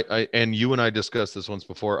 I and you and I discussed this once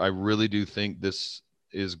before. I really do think this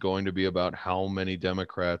is going to be about how many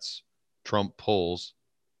Democrats Trump pulls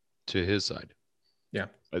to his side. Yeah.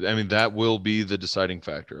 I mean, that will be the deciding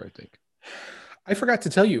factor, I think. I forgot to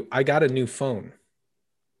tell you, I got a new phone.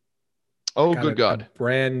 Oh, good God. A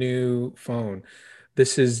brand new phone.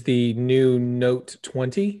 This is the new Note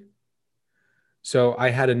 20. So I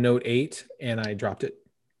had a Note 8 and I dropped it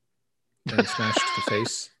and smashed the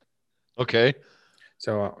face. Okay.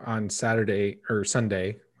 So on Saturday or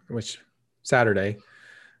Sunday, Saturday.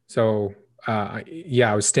 So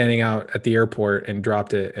Yeah, I was standing out at the airport and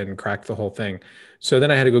dropped it and cracked the whole thing. So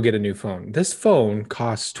then I had to go get a new phone. This phone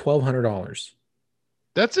costs $1,200.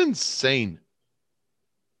 That's insane.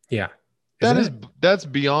 Yeah. That Isn't is it? that's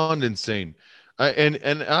beyond insane.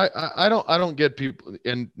 I don't get people,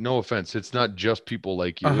 and no offense, it's not just people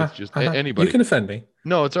like you. Uh-huh. It's just Uh-huh. You anybody. can offend me.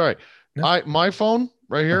 No, it's all right. No. My phone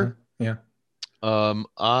right Uh-huh. here. Yeah.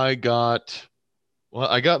 I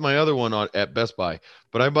got my other one at Best Buy,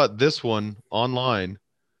 but I bought this one online,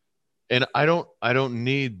 and I don't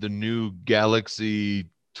need the new Galaxy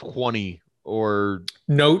 20 or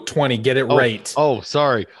Note 20, get it right.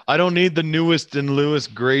 sorry. I don't need the newest and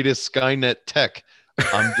newest greatest Skynet tech.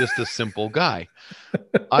 I'm just a simple guy.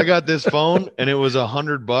 I got this phone and it was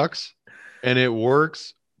 $100 and it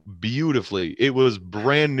works beautifully. It was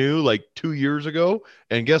brand new like 2 years ago.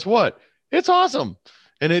 And guess what? It's awesome.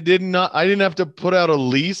 And I didn't have to put out a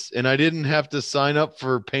lease, and I didn't have to sign up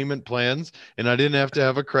for payment plans, and I didn't have to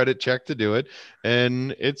have a credit check to do it.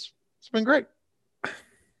 And it's been great.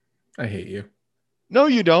 I hate you. No,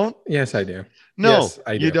 you don't. Yes, I do. No, Yes,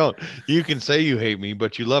 I do. you don't. You can say you hate me,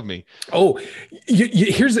 but you love me. Oh,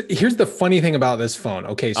 here's the funny thing about this phone.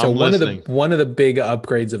 Okay, so I'm one listening. of the big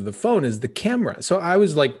upgrades of the phone is the camera. So I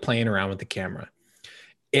was like playing around with the camera,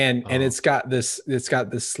 and Oh. it's got this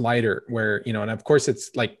slider where, you know, and of course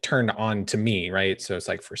it's like turned on to me, right? So it's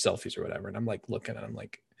like for selfies or whatever, and I'm like looking, and I'm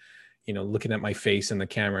like, you know, looking at my face in the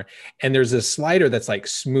camera, and there's a slider that's like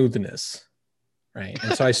smoothness. Right.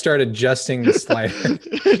 And so I started adjusting the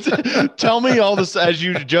slider. Tell me all this as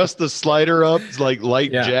you adjust the slider up, it's like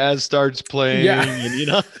light Yeah. jazz starts playing, Yeah. and you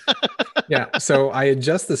know, Yeah. So I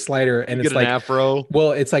adjust the slider, and you it's get an like, afro.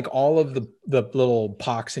 well, it's like all of the little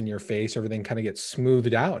pox in your face, everything kind of gets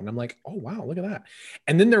smoothed out. And I'm like, oh, wow, look at that.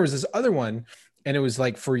 And then there was this other one, and it was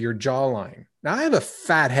like for your jawline. Now I have a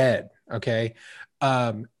fat head. Okay.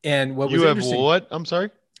 And what was You have interesting, what? I'm sorry.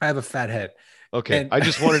 I have a fat head. Okay, And- I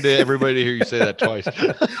just wanted everybody to hear you say that twice.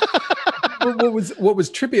 What was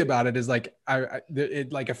trippy about it is like,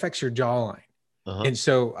 it like affects your jawline. Uh-huh. And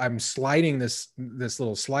so I'm sliding this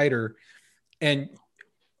little slider, and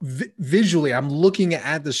visually I'm looking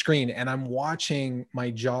at the screen, and I'm watching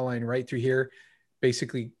my jawline right through here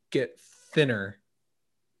basically get thinner.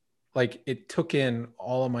 Like it took in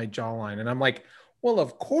all of my jawline, and I'm like, well,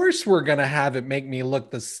 of course we're going to have it make me look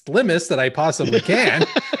the slimmest that I possibly can.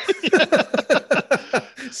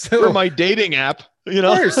 So For my dating app, you of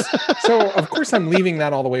know. course. So of course I'm leaving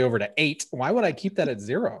that all the way over to 8. Why would I keep that at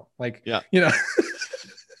 0? Like, Yeah. you know.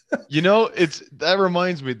 You know, that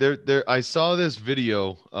reminds me. I saw this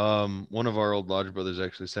video. One of our old Lodge brothers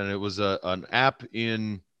actually sent it. It was an app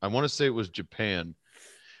in, I want to say it was Japan,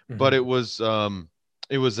 but it was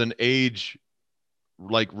an age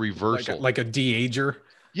like reversal, like a de-ager.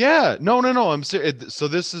 Yeah, no. I'm serious. So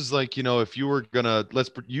this is like, you know, if you were gonna,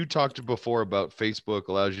 you talked before about Facebook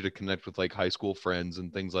allows you to connect with like high school friends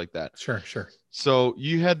and things like that. Sure. So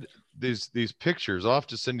you had these pictures. I'll have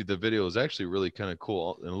to send you the video. It was actually really kind of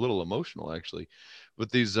cool and a little emotional actually, with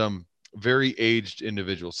these very aged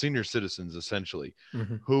individuals, senior citizens essentially,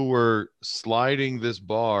 who were sliding this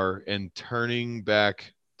bar and turning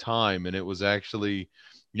back time, and it was actually,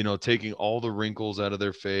 you know, taking all the wrinkles out of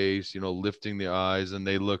their face, you know, lifting the eyes, and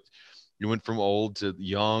you went from old to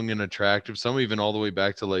young and attractive, some even all the way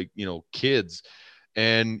back to like, you know, kids.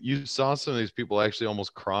 And you saw some of these people actually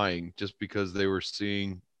almost crying just because they were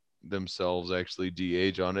seeing themselves actually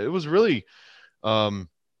de-age on it. It was really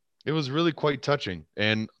quite touching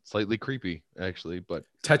and slightly creepy actually, but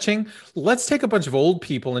Touching. Let's take a bunch of old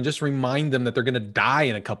people and just remind them that they're going to die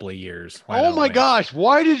in a couple of years. Why oh don't my we? gosh,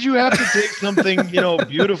 why did you have to take something, you know,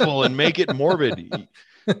 beautiful and make it morbid?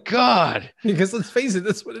 God. Because let's face it,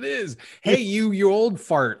 that's what it is. Hey, you old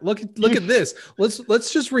fart. Look at this.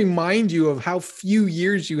 Let's just remind you of how few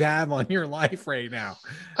years you have on your life right now.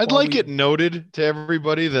 I'd While like it noted to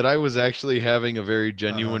everybody that I was actually having a very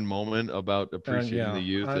genuine moment about appreciating yeah, the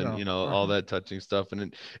youth I and, know. you know, all that touching stuff.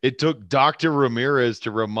 And it took Dr. Ramirez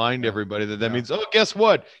to remind everybody that means, oh, guess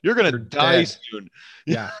what? You're going to die dead. soon.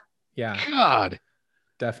 Yeah. God.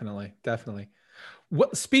 Definitely.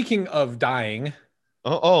 What? Speaking of dying.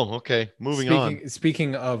 Oh, okay. Moving on.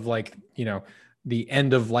 Speaking of like, you know, the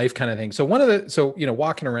end of life kind of thing. So you know,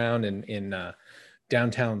 walking around in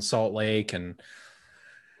downtown Salt Lake, and,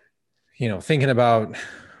 you know, thinking about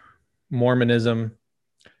Mormonism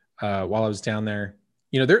while I was down there,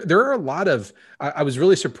 you know, there are a lot of, I was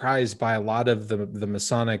really surprised by a lot of the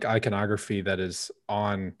Masonic iconography that is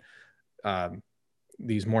on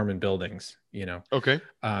these Mormon buildings, you know. Okay.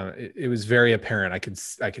 It was very apparent. I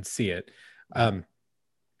could see it.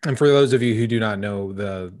 And for those of you who do not know,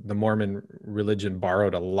 the Mormon religion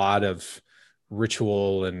borrowed a lot of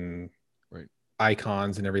ritual and Right.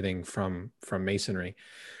 icons and everything from Masonry.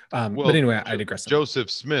 Well, But anyway, I digress. Joseph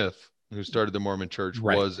Smith, who started the Mormon Church,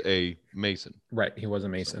 Right. was a Mason. Right. He was a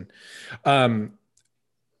Mason.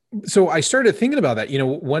 So I started thinking about that. You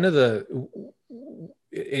know,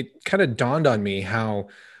 it kind of dawned on me how,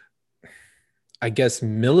 I guess,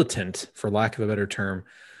 militant, for lack of a better term,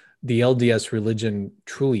 the LDS religion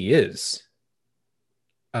truly is.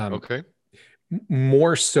 Okay.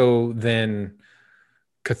 More so than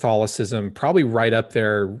Catholicism, probably right up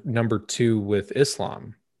there, number 2 with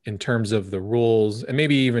Islam in terms of the rules, and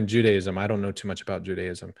maybe even Judaism. I don't know too much about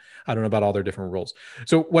Judaism. I don't know about all their different rules.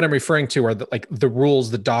 So what I'm referring to are the rules,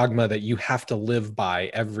 the dogma that you have to live by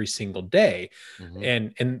every single day.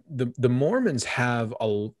 Mhm. And the Mormons have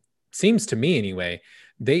seems to me anyway,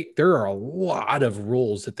 there are a lot of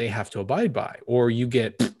rules that they have to abide by, or you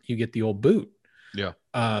get the old boot. Yeah.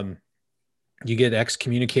 You get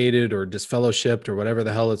excommunicated or disfellowshipped or whatever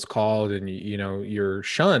the hell it's called, and you know, you're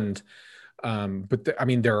shunned. But I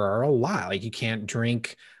mean, there are a lot. Like, you can't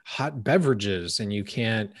drink hot beverages, and you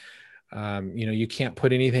can't, you can't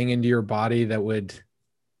put anything into your body that would,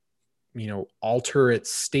 alter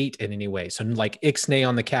its state in any way. So, like, ixnay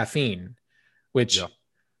on the caffeine, which, Yeah.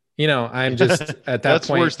 I'm just at that That's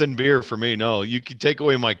point. worse than beer for me. No, you can take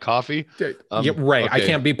away my coffee. Yeah, right. I Okay,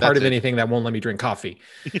 can't be part that's of it. anything that won't let me drink coffee.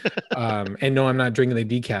 And no, I'm not drinking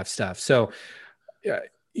the decaf stuff. So, there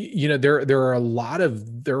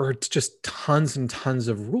are just tons and tons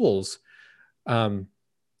of rules. And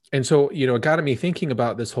so, it got me thinking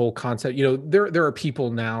about this whole concept. There are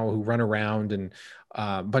people now who run around and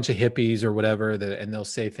a bunch of hippies or whatever, and they'll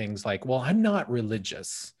say things like, well, I'm not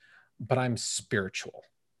religious, but I'm spiritual.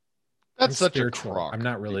 That's I'm such spiritual. a crock. I'm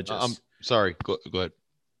not religious. I'm sorry. Go ahead.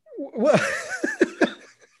 Well,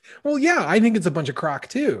 well, yeah, I think it's a bunch of crock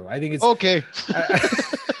too. I think it's Okay.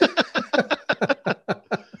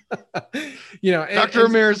 Dr.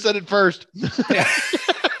 Ramirez said it first. Yeah.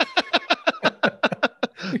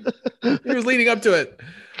 He was leading up to it.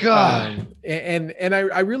 God. And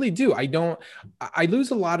I really do. I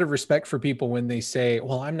lose a lot of respect for people when they say,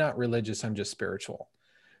 well, I'm not religious, I'm just spiritual.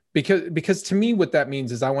 Because to me, what that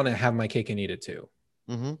means is I want to have my cake and eat it too.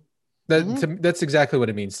 Mm-hmm. That's exactly what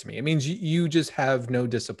it means to me. It means you just have no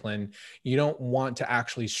discipline. You don't want to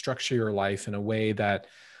actually structure your life in a way that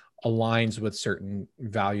aligns with certain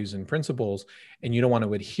values and principles, and you don't want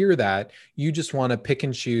to adhere that. You just want to pick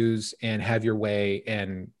and choose and have your way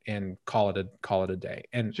and call it a day.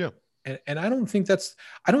 And Yeah. and I don't think that's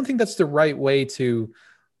the right way to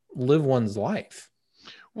live one's life.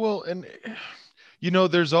 Well, and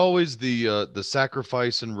there's always the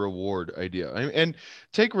sacrifice and reward idea. And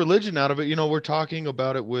take religion out of it. We're talking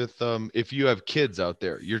about it with if you have kids out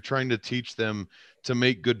there, you're trying to teach them to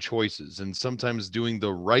make good choices, and sometimes doing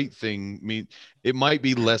the right thing it might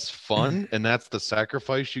be less fun, and that's the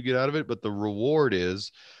sacrifice you get out of it. But the reward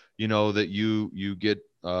is, that you get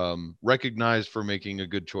recognized for making a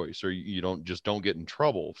good choice, or you don't get in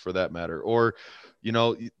trouble for that matter, or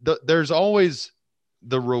there's always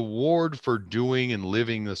the reward for doing and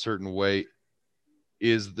living a certain way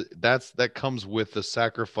that comes with the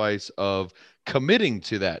sacrifice of committing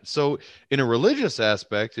to that. So in a religious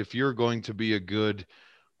aspect, if you're going to be a good,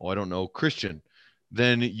 Christian,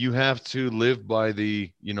 then you have to live by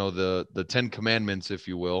the 10 commandments, if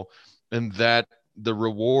you will, and that the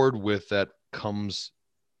reward with that comes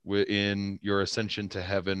within your ascension to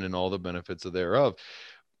heaven and all the benefits thereof.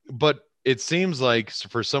 But it seems like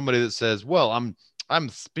for somebody that says, well, I'm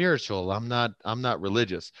spiritual, I'm not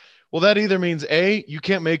religious. Well, that either means A, you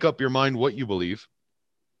can't make up your mind what you believe,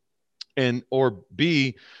 or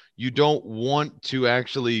B, you don't want to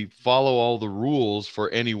actually follow all the rules for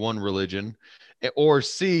any one religion, or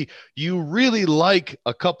C, you really like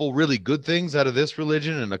a couple really good things out of this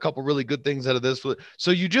religion and a couple really good things out of this.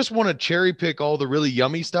 So you just want to cherry pick all the really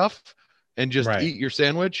yummy stuff and just eat your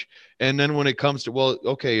sandwich. And then when it comes to, well,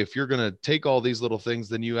 okay, if you're going to take all these little things,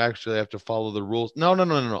 then you actually have to follow the rules. No. I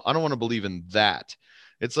don't want to believe in that.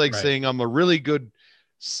 It's like saying I'm a really good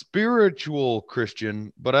spiritual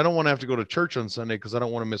Christian, but I don't want to have to go to church on Sunday because I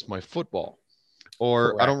don't want to miss my football,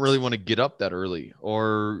 or I don't really want to get up that early,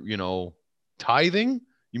 or, tithing.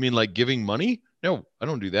 You mean like giving money? No, I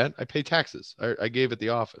don't do that. I pay taxes. I gave at the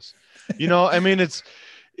office. It's,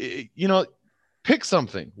 pick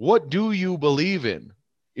something. What do you believe in?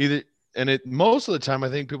 Most of the time, I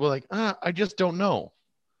think people are like, I just don't know.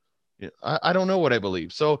 I don't know what I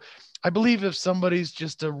believe. So I believe if somebody's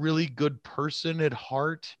just a really good person at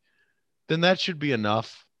heart, then that should be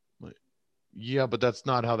enough. Yeah, but that's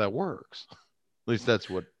not how that works. At least that's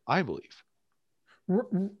what I believe.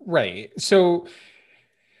 Right. So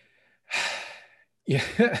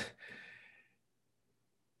Yeah.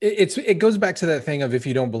 It goes back to that thing of if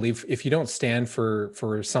you don't stand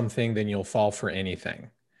for something, then you'll fall for anything.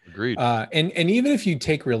 Agreed. And even if you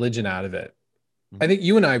take religion out of it, I think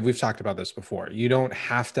you and we've talked about this before. You don't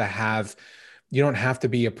have to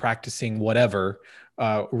be a practicing whatever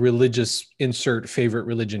religious, insert favorite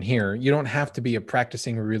religion here. You don't have to be a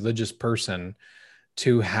practicing religious person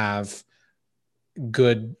to have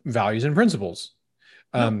good values and principles.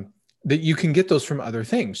 No. That you can get those from other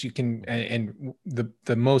things. You can, and the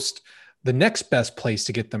next best place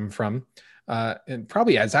to get them from, and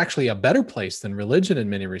probably as actually a better place than religion in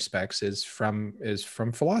many respects, is from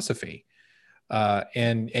philosophy,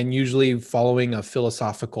 and usually following a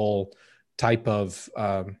philosophical type of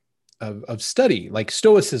study, like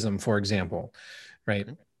Stoicism, for example, right?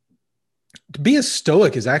 To be a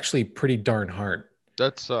Stoic is actually pretty darn hard.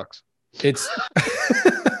 That sucks. It's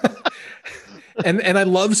and I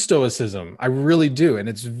love Stoicism. I really do. And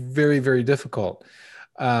it's very, very difficult.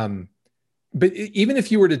 But even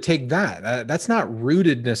if you were to take that, that's not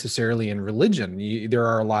rooted necessarily in religion. There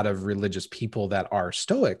are a lot of religious people that are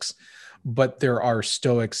Stoics, but there are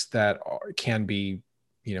Stoics that can be,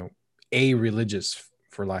 a-religious,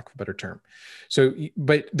 for lack of a better term. So,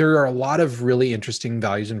 but there are a lot of really interesting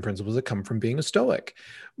values and principles that come from being a Stoic,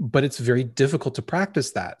 but it's very difficult to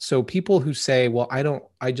practice that. So people who say, well,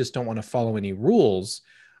 I just don't want to follow any rules.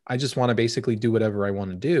 I just want to basically do whatever I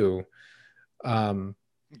want to do.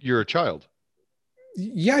 You're a child.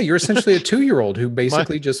 Yeah. You're essentially a 2-year-old who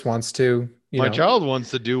basically just wants to, my child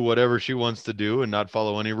wants to do whatever she wants to do and not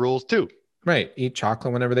follow any rules too. Right. Eat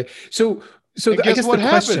chocolate whenever they, so I guess what the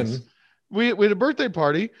happens? question, we had a birthday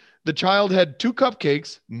party. The child had 2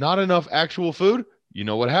 cupcakes, not enough actual food. You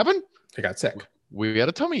know what happened? I got sick. We had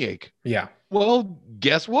a tummy ache. Yeah. Well,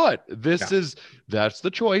 guess what? That's the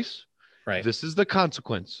choice. Right. This is the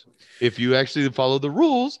consequence. If you actually follow the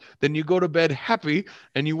rules, then you go to bed happy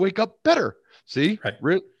and you wake up better. See?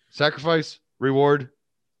 Right. Sacrifice, reward,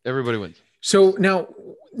 everybody wins. So now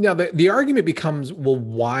the argument becomes, well,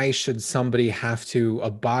 why should somebody have to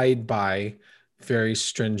abide by very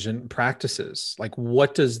stringent practices? Like,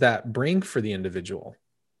 what does that bring for the individual?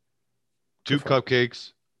 2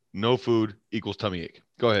 cupcakes, no food equals tummy ache.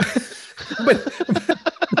 Go ahead. but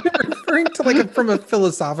referring to from a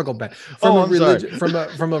philosophical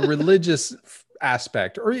from a religious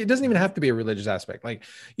aspect, or it doesn't even have to be a religious aspect. Like,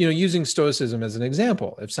 using Stoicism as an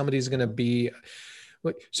example, if somebody's going to be,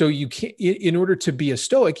 so you can't, in order to be a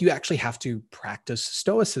Stoic, you actually have to practice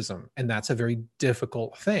Stoicism, and that's a very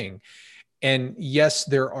difficult thing. And yes,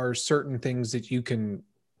 there are certain things that you can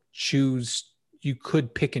choose. You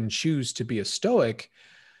could pick and choose to be a Stoic,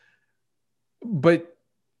 but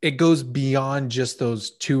it goes beyond just those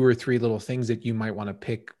 2 or 3 little things that you might want to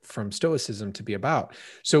pick from Stoicism to be about.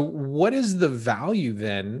 So what is the value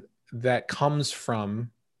then that comes from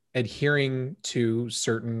adhering to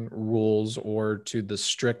certain rules or to the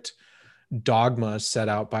strict dogma set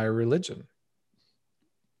out by a religion?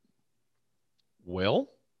 Well,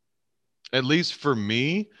 at least for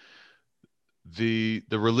me, the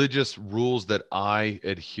religious rules that I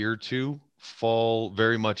adhere to fall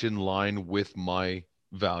very much in line with my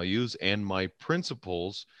values and my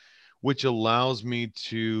principles, which allows me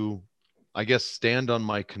to, I guess, stand on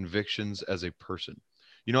my convictions as a person.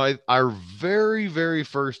 Our very, very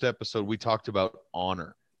first episode, we talked about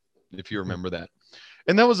honor, if you remember that.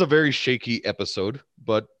 And that was a very shaky episode,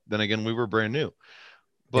 but then again, we were brand new.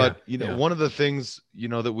 But, one of the things,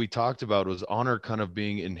 that we talked about was honor kind of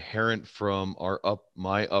being inherent from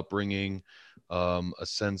my upbringing, a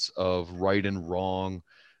sense of right and wrong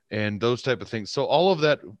and those type of things. So all of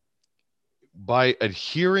that, by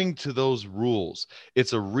adhering to those rules,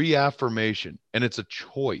 it's a reaffirmation and it's a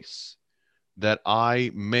choice that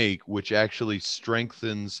I make, which actually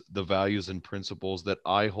strengthens the values and principles that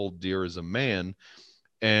I hold dear as a man.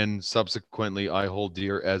 And subsequently, I hold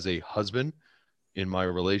dear as a husband in my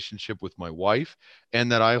relationship with my wife,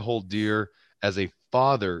 and that I hold dear as a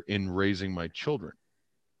father in raising my children.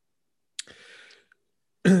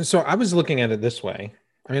 So I was looking at it this way.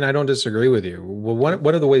 I mean, I don't disagree with you. Well,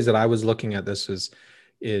 one of the ways that I was looking at this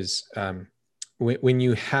is when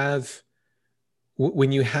you have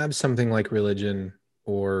something like religion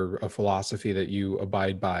or a philosophy that you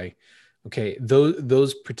abide by, okay,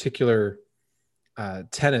 those particular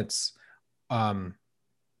tenets,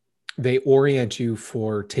 they orient you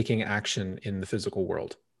for taking action in the physical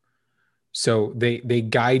world. So they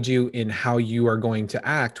guide you in how you are going to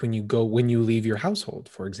act when you leave your household,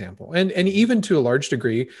 for example, and even to a large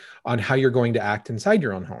degree on how you're going to act inside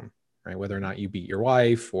your own home, right? Whether or not you beat your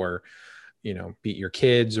wife or, beat your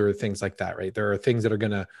kids or things like that, right? There are things that are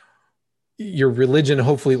going to, your religion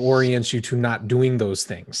hopefully orients you to not doing those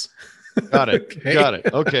things. Got it. Okay. Got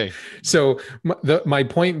it. Okay. So my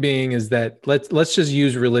point being is that let's just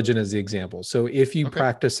use religion as the example. So if you Okay.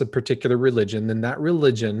 practice a particular religion, then that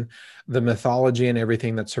religion, the mythology and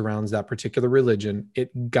everything that surrounds that particular religion,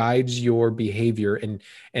 it guides your behavior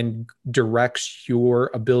and directs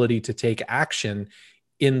your ability to take action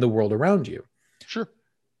in the world around you. Sure.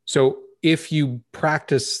 So if you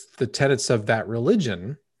practice the tenets of that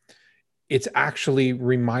religion, it's actually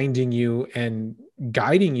reminding you and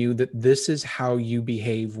guiding you that this is how you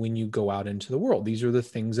behave when you go out into the world. These are the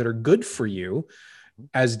things that are good for you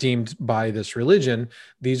as deemed by this religion.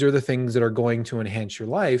 These are the things that are going to enhance your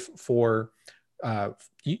life for,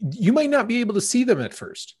 you might not be able to see them at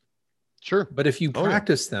first, Sure. but if you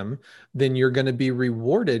practice them, then you're going to be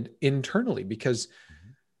rewarded internally, because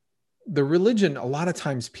the religion, a lot of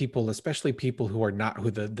times people, especially people who are not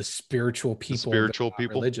the spiritual people,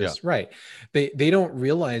 religious, right? They don't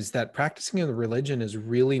realize that practicing in the religion is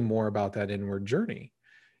really more about that inward journey.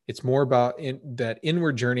 It's more about that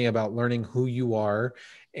inward journey about learning who you are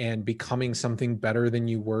and becoming something better than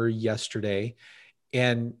you were yesterday.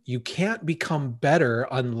 And you can't become better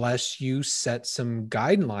unless you set some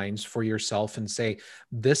guidelines for yourself and say,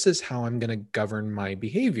 this is how I'm going to govern my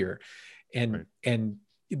behavior. And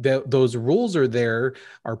those rules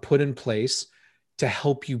are put in place to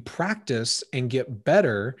help you practice and get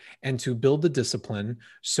better and to build the discipline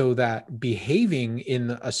so that behaving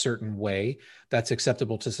in a certain way that's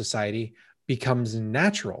acceptable to society becomes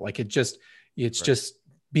natural. Like it's just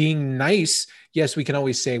being nice. Yes, we can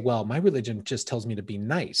always say, well, my religion just tells me to be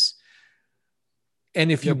nice. And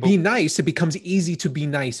if you be nice, it becomes easy to be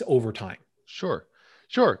nice over time. Sure.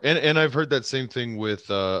 And I've heard that same thing with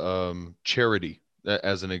charity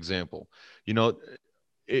as an example. You know,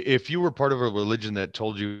 if you were part of a religion that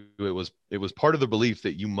told you it was part of the belief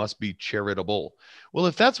that you must be charitable. Well,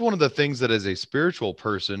 if that's one of the things that as a spiritual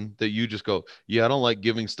person that you just go, yeah, I don't like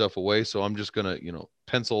giving stuff away, so I'm just going to,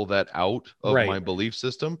 pencil that out of my belief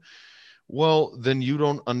system. Well, then you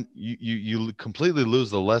don't, you completely lose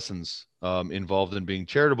the lessons involved in being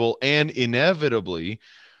charitable. And inevitably,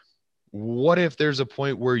 what if there's a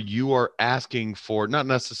point where you are asking for not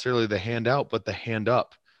necessarily the handout, but the hand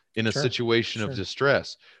up in a situation of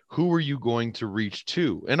distress? Who are you going to reach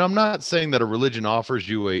to? And I'm not saying that a religion offers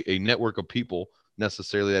you a network of people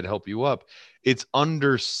necessarily that help you up. It's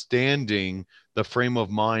understanding the frame of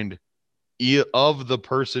mind of the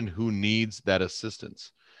person who needs that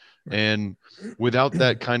assistance. And without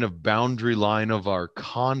that kind of boundary line of our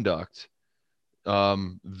conduct,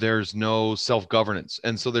 there's no self-governance.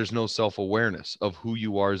 And so there's no self-awareness of who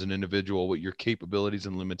you are as an individual, what your capabilities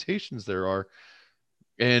and limitations there are.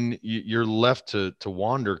 And you're left to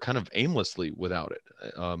wander kind of aimlessly without it.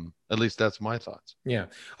 At least that's my thoughts. Yeah.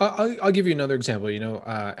 I'll give you another example.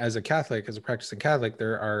 As a Catholic, as a practicing Catholic,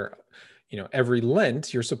 there are, every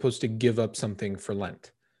Lent, you're supposed to give up something for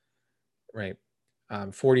Lent, right?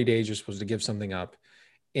 40 days, you're supposed to give something up.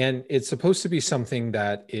 And it's supposed to be something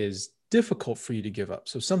that is difficult for you to give up.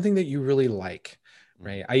 So something that you really like,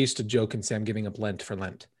 right? I used to joke and say, I'm giving up Lent for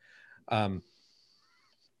Lent.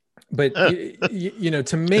 But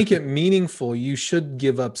to make it meaningful, you should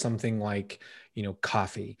give up something like,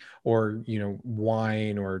 coffee or,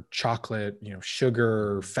 wine or chocolate,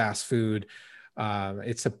 sugar, or fast food.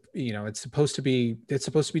 It's supposed to be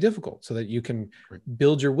difficult so that you can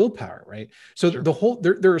build your willpower. Right. So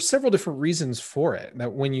there are several different reasons for it,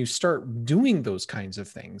 that when you start doing those kinds of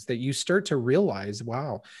things, that you start to realize,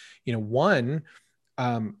 wow, one,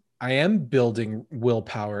 I am building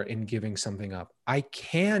willpower in giving something up. I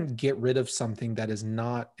can get rid of something that is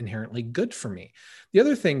not inherently good for me. The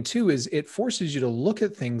other thing too, is it forces you to look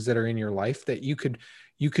at things that are in your life that you could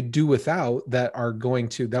do without, that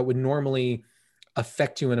would normally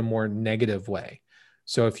affect you in a more negative way.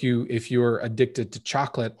 So if you're addicted to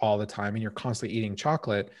chocolate all the time and you're constantly eating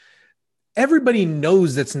chocolate, everybody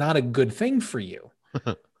knows that's not a good thing for you.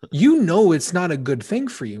 It's not a good thing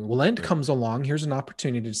for you. Well, Lent comes along. Here's an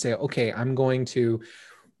opportunity to say, okay, I'm going to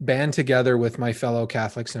band together with my fellow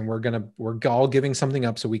Catholics and we're all giving something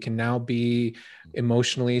up so we can now be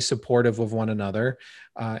emotionally supportive of one another.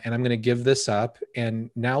 And I'm going to give this up. And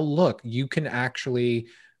now look, you can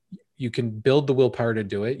build the willpower to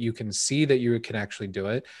do it. You can see that you can actually do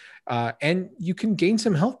it. And you can gain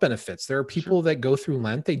some health benefits. There are people that go through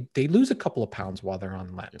Lent, they lose a couple of pounds while they're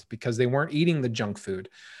on Lent because they weren't eating the junk food.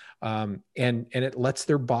 And it lets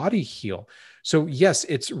their body heal. So yes,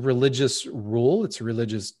 it's religious rule. It's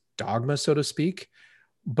religious dogma, so to speak.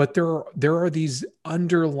 But there are these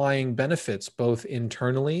underlying benefits, both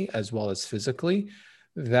internally as well as physically,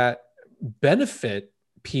 that benefit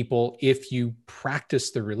people if you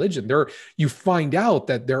practice the religion. You find out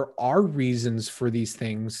that there are reasons for these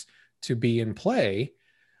things to be in play,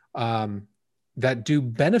 that do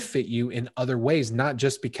benefit you in other ways, not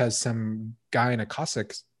just because some guy in a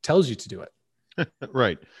cassock tells you to do it.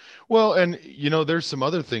 Right. Well, and there's some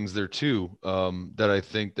other things there too, that I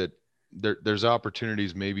think that there's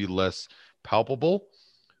opportunities maybe less palpable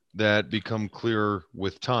that become clearer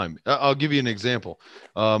with time. I'll give you an example.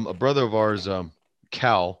 A brother of ours,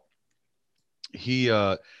 Cal, he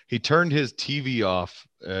turned his TV off,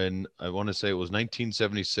 and I want to say it was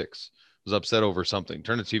 1976. Was upset over something.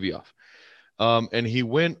 Turned the TV off. And he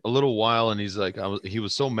went a little while, and he's like, he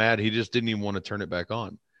was so mad he just didn't even want to turn it back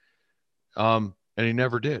on. And he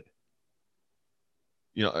never did.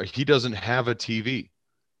 He doesn't have a TV.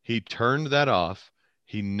 He turned that off.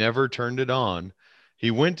 He never turned it on. He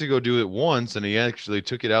went to go do it once, and he actually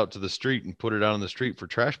took it out to the street and put it out on the street for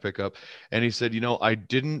trash pickup. And he said, I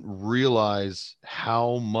didn't realize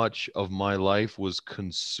how much of my life was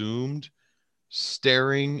consumed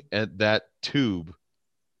staring at that tube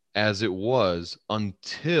as it was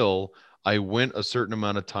until I went a certain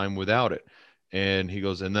amount of time without it. And he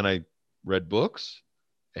goes, and then I read books,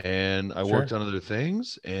 and I worked on other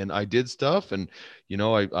things, and I did stuff. And,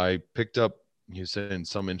 I picked up, he said, in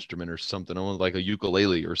some instrument or something, like a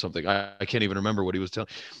ukulele or something. I can't even remember what he was telling,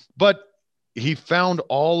 but he found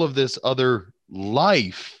all of this other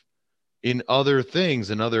life in other things,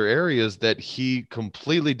 in other areas that he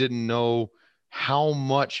completely didn't know how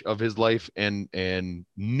much of his life and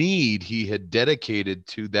need he had dedicated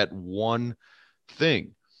to that one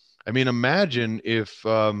thing. I mean, imagine if,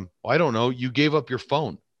 I don't know, you gave up your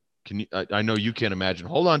phone. I know you can't imagine.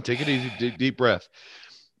 Hold on, take it easy, deep breath.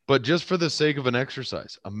 But just for the sake of an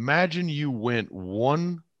exercise, imagine you went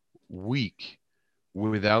 1 week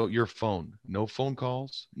without your phone. No phone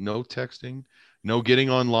calls, no texting, no getting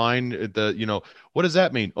online. What does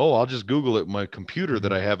that mean? Oh, I'll just Google it, my computer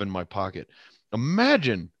that I have in my pocket.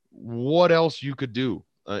 Imagine what else you could do,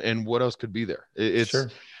 and what else could be there.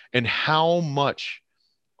 And how much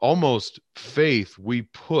almost faith we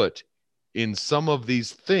put in some of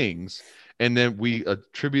these things. And then we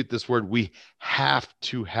attribute this word, we have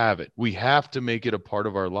to have it. We have to make it a part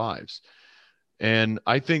of our lives. And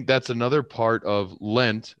I think that's another part of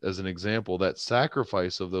Lent, as an example, that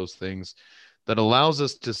sacrifice of those things that allows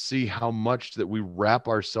us to see how much that we wrap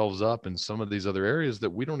ourselves up in some of these other areas that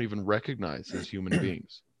we don't even recognize as human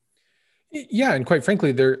beings. Yeah, and quite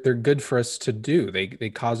frankly, they're good for us to do. They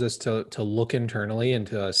cause us to look internally and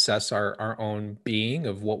to assess our own being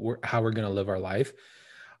of how we're going to live our life.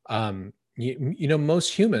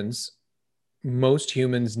 Most humans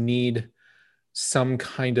need some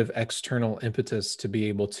kind of external impetus to be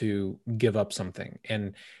able to give up something.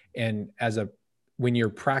 And when you're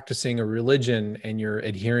practicing a religion and you're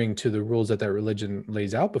adhering to the rules that religion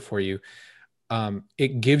lays out before you,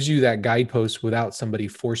 it gives you that guidepost without somebody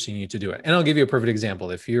forcing you to do it. And I'll give you a perfect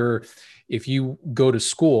example. If you go to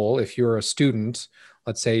school, if you're a student,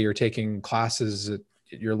 let's say you're taking classes at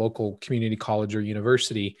your local community college or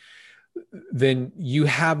university, then you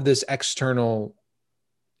have this external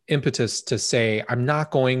impetus to say, I'm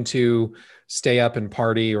not going to stay up and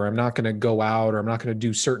party, or I'm not going to go out, or I'm not going to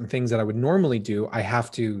do certain things that I would normally do. I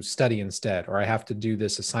have to study instead, or I have to do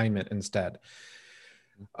this assignment instead.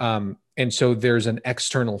 And so there's an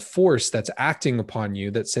external force that's acting upon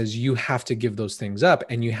you that says you have to give those things up,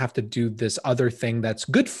 and you have to do this other thing that's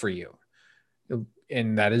good for you.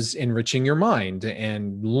 And that is enriching your mind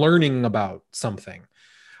and learning about something.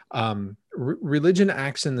 Religion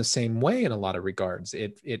acts in the same way in a lot of regards.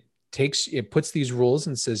 It puts these rules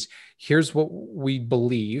and says, here's what we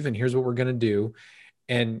believe and here's what we're going to do.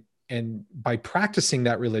 And by practicing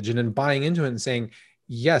that religion and buying into it and saying,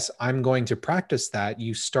 yes, I'm going to practice that,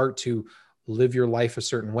 you start to live your life a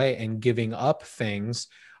certain way and giving up things,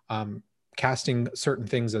 casting certain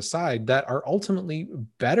things aside that are ultimately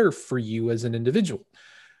better for you as an individual.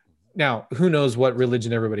 Now, who knows what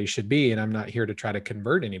religion everybody should be, and I'm not here to try to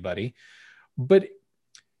convert anybody, but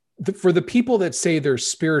for the people that say they're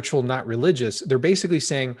spiritual, not religious, they're basically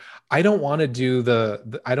saying, I don't want to do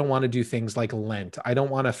I don't want to do things like Lent. I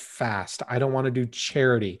don't want to fast. I don't want to do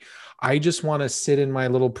charity. I just want to sit in my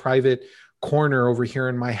little private corner over here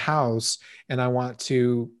in my house, and I want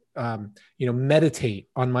to, meditate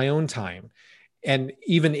on my own time. And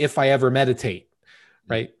even if I ever meditate,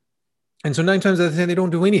 right? And so 9 times out of 10, they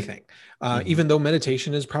don't do anything, even though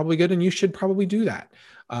meditation is probably good and you should probably do that.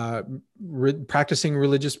 Practicing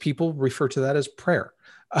religious people refer to that as prayer.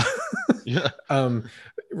 Yeah.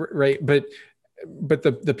 Right. But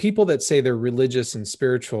the people that say they're religious and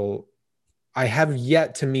spiritual I have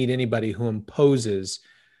yet to meet anybody who imposes,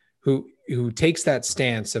 who takes that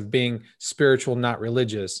stance of being spiritual, not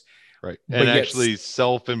religious, Right. but And yet actually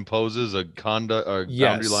self-imposes a conduct, a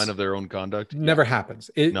boundary line yes, of their own conduct. never happens.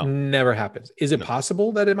 It No. never happens. Is it No.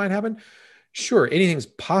 possible that it might happen? Sure, anything's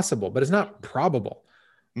possible, but it's not probable.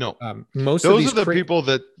 No. Most of Those these are the people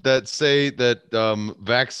that say that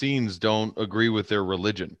vaccines don't agree with their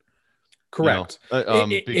religion. correct. Because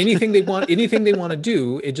Anything they want, anything they want to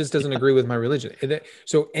do, it just doesn't agree with my religion.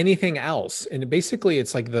 So anything else, and basically,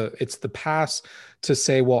 it's like it's the pass to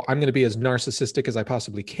say, well, I'm going to be as narcissistic as I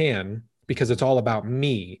possibly can because it's all about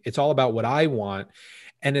me. It's all about what I want.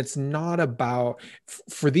 And it's not about,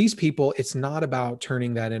 for these people, it's not about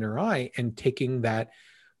turning that inner eye and taking that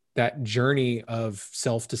journey of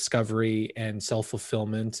self-discovery and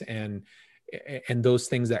self-fulfillment and those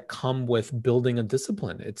things that come with building a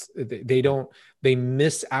discipline. They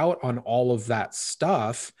miss out on all of that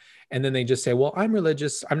stuff. And then they just say, well, I'm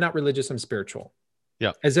religious. I'm not religious. I'm spiritual.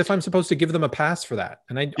 Yeah. As if I'm supposed to give them a pass for that.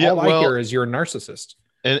 And I hear is you're a narcissist.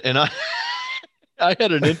 And I I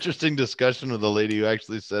had an interesting discussion with a lady who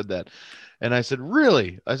actually said that. And I said,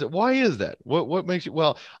 really? I said, why is that? What makes you,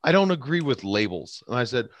 well, I don't agree with labels. And I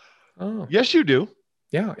said, Oh, yes, you do.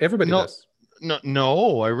 yeah. Everybody No, does.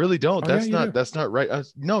 no, I really don't. Oh, That's yeah, you do. that's not right.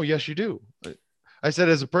 No, yes, you do. I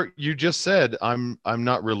said, you just said, I'm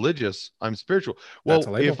not religious. I'm spiritual. That's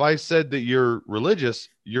Well, a label. if I said that you're religious,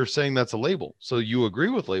 you're saying that's a label. So you agree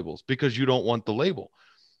with labels because you don't want the label.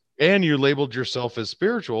 And you labeled yourself as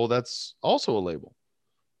spiritual. That's also a label.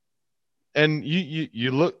 And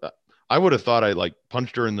you look, I would have thought I like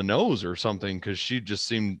punched her in the nose or something because she just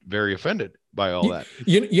seemed very offended by all that.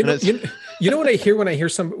 You know what I hear when I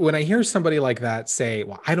hear somebody like that say,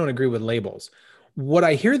 well, I don't agree with labels. What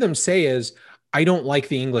I hear them say is, I don't like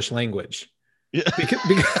the English language. Yeah.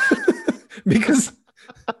 Because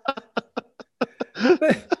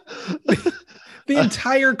the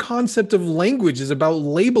entire concept of language is about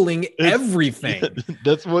labeling everything.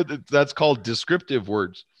 That's called descriptive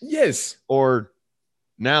words. Yes. Or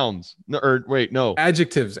nouns. No.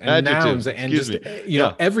 Adjectives and nouns and Excuse just, me. you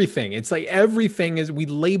know, everything. It's like everything is, we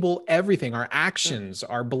label everything, our actions,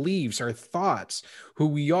 our beliefs, our thoughts, who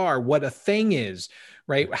we are, what a thing is,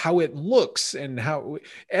 right? How it looks, and how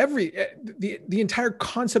the entire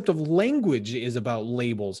concept of language is about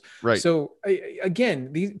labels. Right. So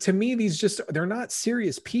again, to me, they're not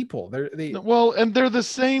serious people. Well, and they're the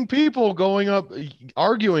same people going up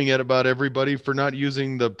arguing about everybody for not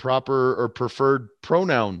using the proper or preferred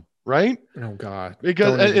pronoun, right? Oh God.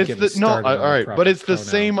 Because it's all right, but it's the pronoun.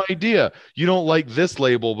 same idea. You don't like this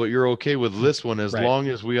label, but you're okay with this one as Right. long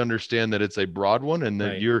as we understand that it's a broad one and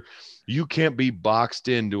that Right. you can't be boxed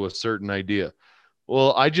into a certain idea.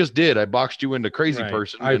 Well, I just did. I boxed you into crazy Right.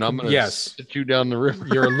 person, and I'm going to sit you down the river.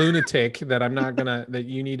 You're a lunatic that I'm not gonna. That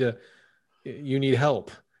you need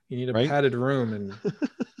help. You need a Right? padded room and.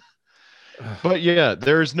 But yeah,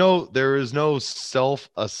 there is no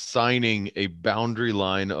self-assigning a boundary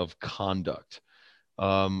line of conduct,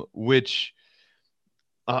 which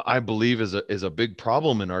I believe is a big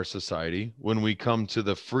problem in our society when we come to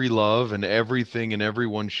the free love and everything and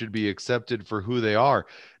everyone should be accepted for who they are.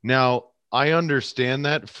 Now, I understand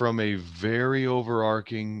that from a very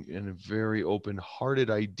overarching and a very open-hearted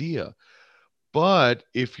idea. But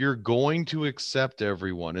if you're going to accept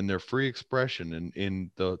everyone in their free expression and in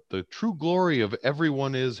the true glory of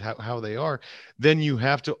everyone is how they are, then you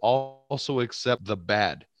have to also accept the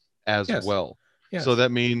bad as well. Yes. So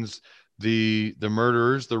that means the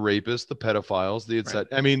murderers, the rapists, the pedophiles, Right.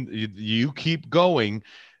 I mean, you keep going,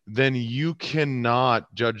 then you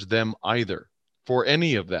cannot judge them either for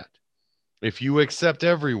any of that. If you accept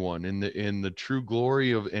everyone in the true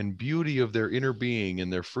glory of and beauty of their inner being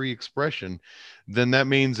and their free expression, then that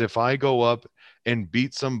means if I go up and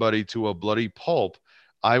beat somebody to a bloody pulp,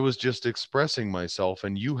 I was just expressing myself,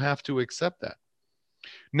 and you have to accept that.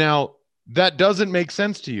 Now, that doesn't make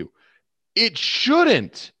sense to you. It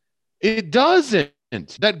shouldn't. It doesn't.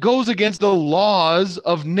 That goes against the laws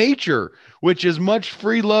of nature, which is much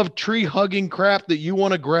free love, tree hugging crap that you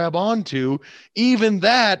want to grab onto. Even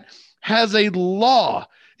that has a law.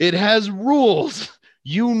 It has rules.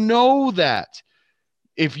 You know that.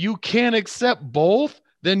 If you can't accept both,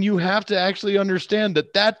 then you have to actually understand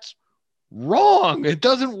that that's wrong. It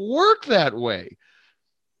doesn't work that way.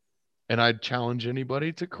 And I'd challenge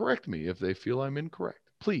anybody to correct me if they feel I'm incorrect.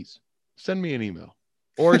 Please send me an email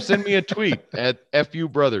or send me a tweet at FU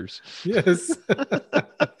Brothers. Yes.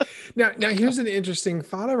 Now here's an interesting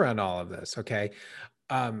thought around all of this. Okay.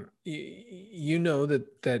 You know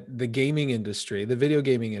that the gaming industry, the video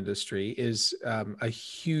gaming industry, is a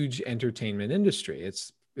huge entertainment industry.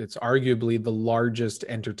 It's it's arguably the largest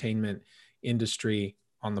entertainment industry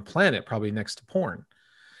on the planet, probably next to porn.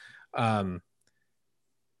 Um,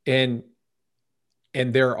 and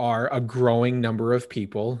there are a growing number of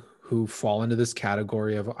people who fall into this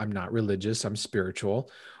category of, I'm not religious, I'm spiritual,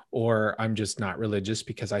 or I'm just not religious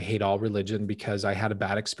because I hate all religion because I had a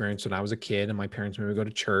bad experience when I was a kid and my parents made me go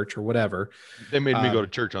to church or whatever. They made me go to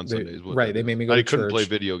church on Sundays. Right. They made me go to church. I couldn't play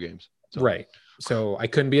video games. So. Right. So I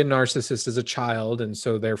couldn't be a narcissist as a child. And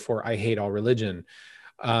so therefore I hate all religion.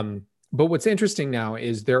 But what's interesting now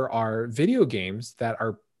is there are video games that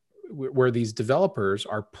are where these developers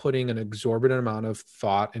are putting an exorbitant amount of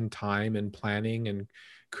thought and time and planning and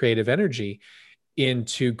creative energy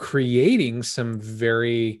into creating some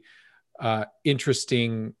very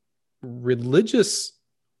interesting religious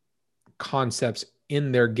concepts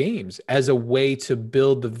in their games as a way to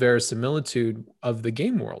build the verisimilitude of the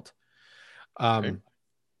game world. Okay.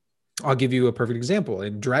 I'll give you a perfect example.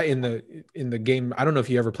 In the game, I don't know if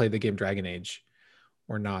you ever played the game Dragon Age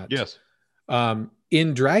or not. Yes.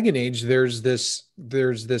 In Dragon Age, there's this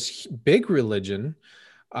big religion,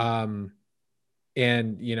 and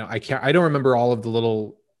I don't remember all of the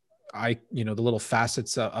little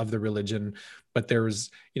facets of the religion, but there's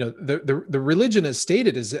the religion as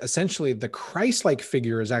stated is essentially the Christ-like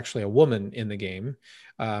figure is actually a woman in the game,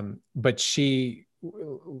 but she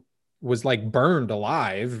was like burned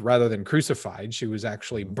alive rather than crucified. She was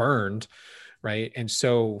actually burned, right? And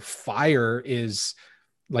so fire is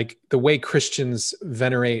like the way Christians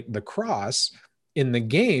venerate the cross. In the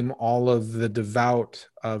game, all of the devout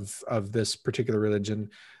of this particular religion,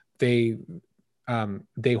 they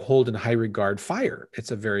hold in high regard fire. It's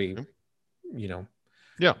a very,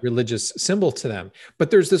 religious symbol to them.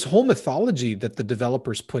 But there's this whole mythology that the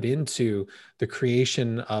developers put into the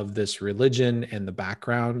creation of this religion and the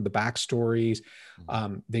background, the backstories.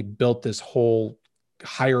 They built this whole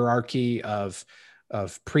hierarchy of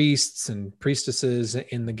priests and priestesses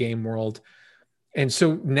in the game world. And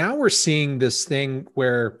so now we're seeing this thing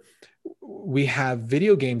where we have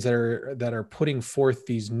video games that are putting forth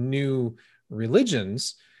these new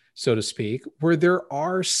religions, so to speak, where there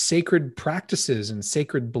are sacred practices and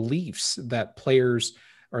sacred beliefs that players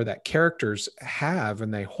or that characters have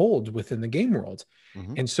and they hold within the game world.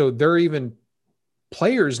 Mm-hmm. And so there are even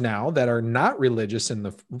players now that are not religious in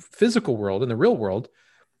the physical world, in the real world,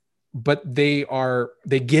 but they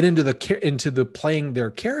get into the playing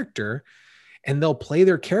their character, and they'll play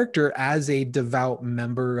their character as a devout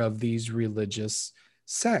member of these religious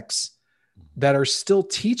sects that are still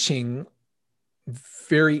teaching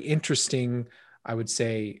very interesting, I would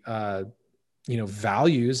say,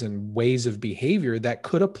 values and ways of behavior that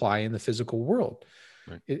could apply in the physical world.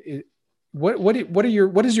 Right.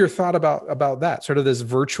 What is your thought about that sort of this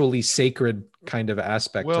virtually sacred kind of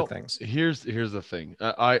aspect to things? Here's the thing.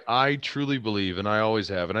 I truly believe, and I always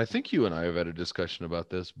have, and I think you and I have had a discussion about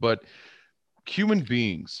this, but human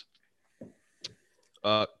beings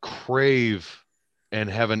crave and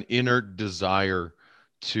have an inner desire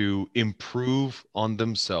to improve on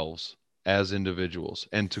themselves as individuals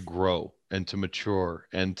and to grow and to mature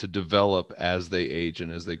and to develop as they age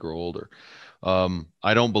and as they grow older.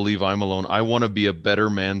 I don't believe I'm alone. I want to be a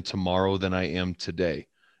better man tomorrow than I am today.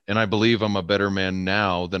 And I believe I'm a better man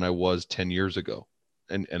now than I was 10 years ago,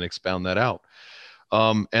 and expound that out.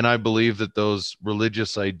 And I believe that those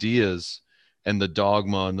religious ideas and the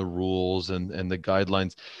dogma and the rules and the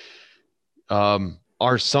guidelines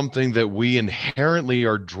are something that we inherently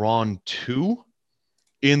are drawn to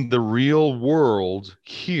in the real world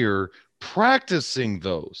here. Practicing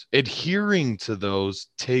those, adhering to those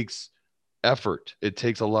takes effort. It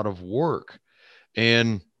takes a lot of work.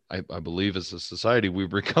 And I believe as a society, we're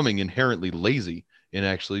becoming inherently lazy in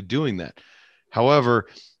actually doing that. However,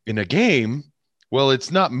 in a game, well,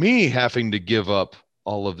 it's not me having to give up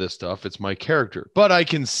all of this stuff. It's my character, but I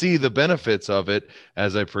can see the benefits of it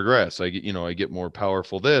as I progress. I get more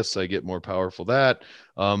powerful this, I get more powerful that.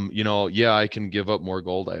 I can give up more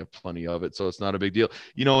gold. I have plenty of it, so it's not a big deal.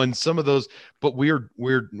 And some of those, but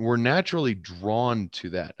we're naturally drawn to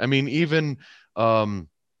that. I mean, even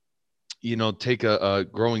take a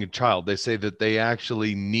growing child. They say that they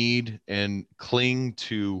actually need and cling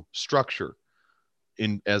to structure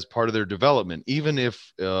as part of their development. Even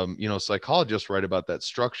if psychologists write about that,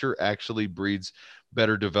 structure actually breeds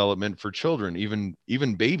better development for children,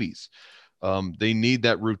 even babies. They need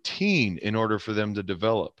that routine in order for them to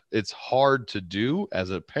develop. It's hard to do as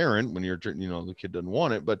a parent when the kid doesn't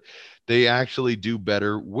want it, but they actually do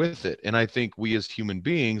better with it. And I think we as human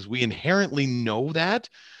beings, we inherently know that,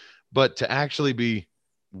 but to actually be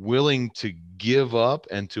willing to give up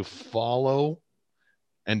and to follow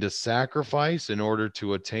and to sacrifice in order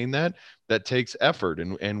to attain that, that takes effort.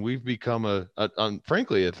 And we've become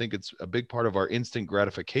frankly, I think it's a big part of our instant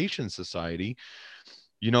gratification society.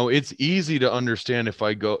 You know, it's easy to understand if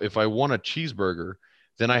I want a cheeseburger,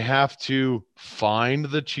 then I have to find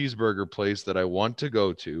the cheeseburger place that I want to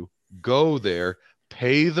go there,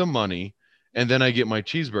 pay the money, and then I get my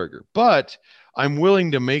cheeseburger. But I'm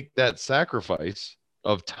willing to make that sacrifice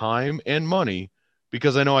of time and money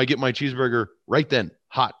because I know I get my cheeseburger right then,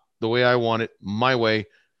 hot, the way I want it, my way.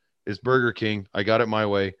 Is Burger King. I got it my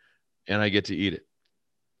way, and I get to eat it.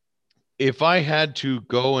 If I had to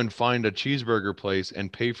go and find a cheeseburger place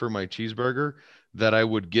and pay for my cheeseburger that I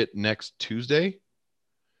would get next Tuesday,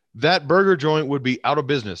 that burger joint would be out of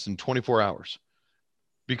business in 24 hours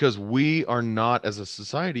because we are not, as a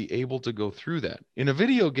society, able to go through that. In a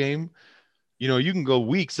video game, you know, you can go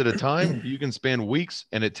weeks at a time. You can span weeks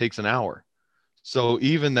and it takes an hour. So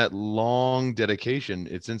even that long dedication,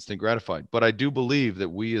 it's instant gratified. But I do believe that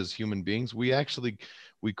we as human beings, we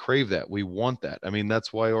crave that. We want that. I mean,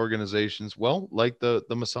 that's why organizations, well, like the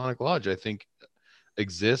Masonic Lodge, I think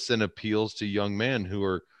exists and appeals to young men who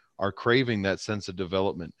are craving that sense of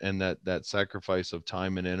development and that sacrifice of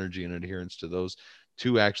time and energy and adherence to those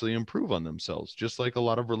to actually improve on themselves, just like a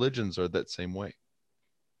lot of religions are that same way.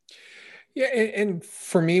 Yeah, and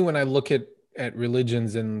for me, when I look at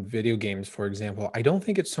religions and video games, for example, I don't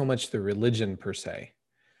think it's so much the religion per se.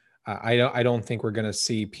 I don't think we're going to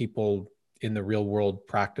see people in the real world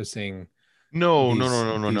practicing these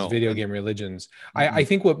video game religions. I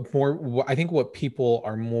think what people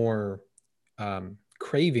are more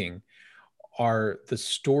craving are the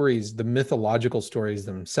stories, the mythological stories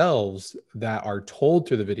themselves that are told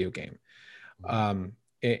through the video game.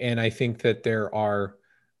 And I think that there are,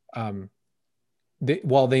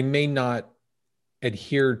 while they may not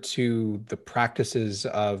adhere to the practices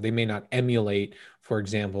of, they may not emulate, for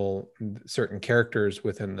example, certain characters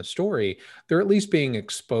within the story, they're at least being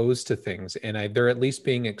exposed to things, and they're at least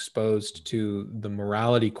being exposed to the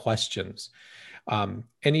morality questions. And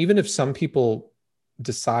even if some people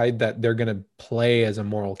decide that they're going to play as a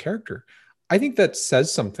moral character, I think that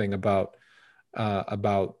says something about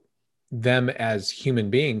them as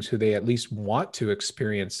human beings who they at least want to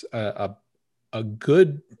experience a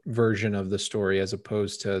good version of the story as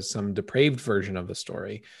opposed to some depraved version of the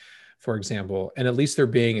story, for example. And at least they're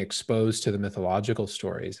being exposed to the mythological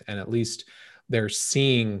stories, and at least they're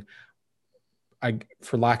seeing,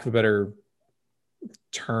 for lack of a better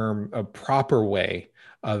term, a proper way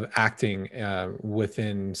of acting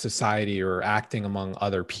within society or acting among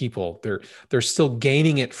other people. They're still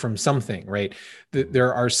gaining it from something, right?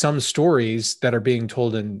 There are some stories that are being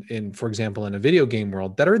told in, for example, in a video game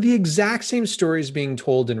world that are the exact same stories being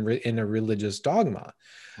told in a religious dogma.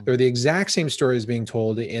 They're the exact same stories being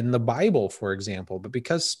told in the Bible, for example. But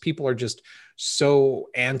because people are just so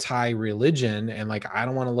anti-religion and like, I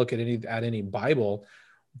don't want to look at any Bible,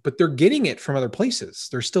 but they're getting it from other places.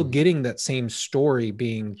 They're still getting that same story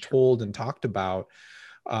being told and talked about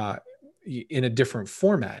in a different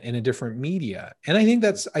format, in a different media. And I think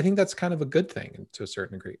that's kind of a good thing to a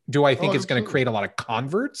certain degree. Do I think it's going to create a lot of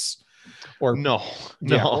converts? Or no.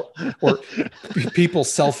 Or people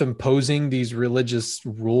self-imposing these religious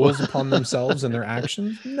rules upon themselves and their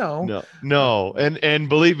actions? No. And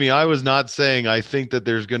believe me, I was not saying I think that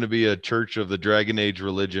there's going to be a Church of the Dragon Age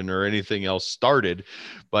religion or anything else started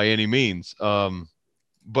by any means.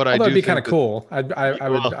 But although it'd be kind of cool.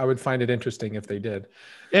 I would find it interesting if they did.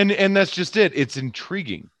 And that's just it. It's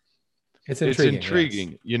intriguing. It's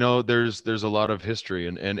intriguing. Yes. You know, there's a lot of history,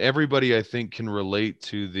 and everybody I think can relate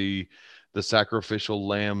to the sacrificial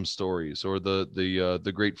lamb stories, or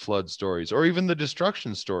the great flood stories, or even the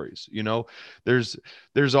destruction stories. You know, there's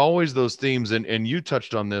always those themes, and you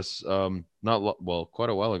touched on this quite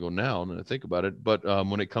a while ago now, and I think about it, but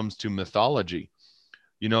when it comes to mythology,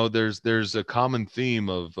 you know, there's a common theme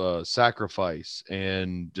of sacrifice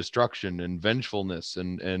and destruction and vengefulness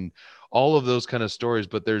and all of those kind of stories,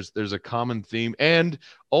 but there's a common theme, and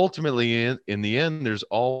ultimately in the end, there's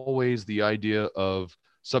always the idea of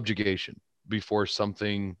subjugation before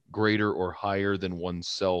something greater or higher than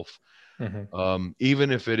oneself,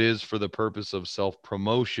 even if it is for the purpose of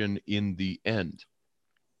self-promotion in the end.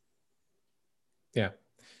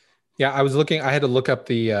 Yeah, I had to look up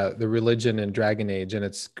the religion in Dragon Age, and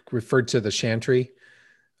it's referred to the Chantry,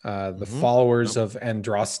 the followers of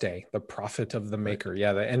Andraste, the prophet of the Maker.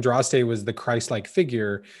 Yeah, the Andraste was the Christ-like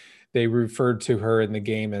figure. They referred to her in the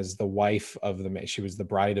game as the wife of the Maker. She was the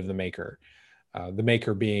bride of the Maker. The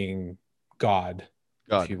Maker being God,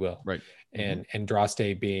 if you will. Right. And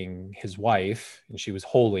Andraste being his wife, and she was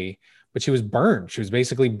holy, but she was burned. She was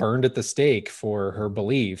basically burned at the stake for her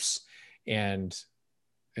beliefs, and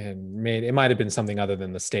made, it might have been something other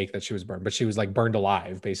than the stake that she was burned, but she was like burned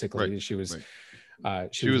alive. Basically, Right. she was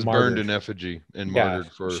She was martyred. burned in effigy and Yeah,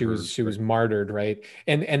 martyred for she her. was martyred, right?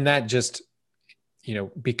 And that just, you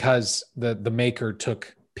know, because the maker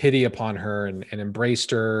took pity upon her and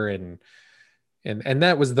embraced her, and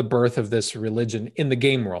that was the birth of this religion in the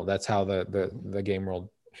game world. That's how the game world.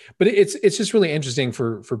 But it's just really interesting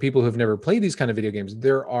for people who have never played these kind of video games.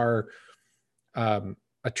 There are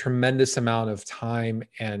a tremendous amount of time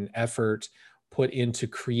and effort put into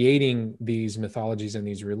creating these mythologies and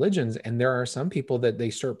these religions. And there are some people that they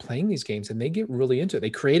start playing these games and they get really into it. They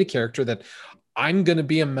create a character that I'm going to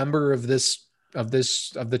be a member of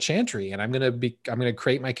the chantry, and I'm going to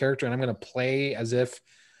create my character, and I'm going to play as if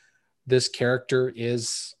this character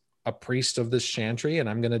is a priest of this chantry, and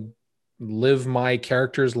I'm going to live my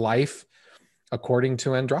character's life according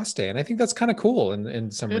to Andraste. And I think that's kind of cool in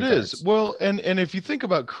some regards. It is. Well, and if you think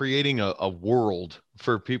about creating a world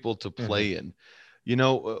for people to play in, you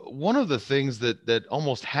know, one of the things that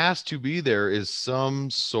almost has to be there is some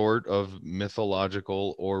sort of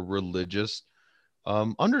mythological or religious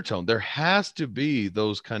undertone. There has to be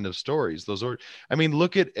those kind of stories. I mean,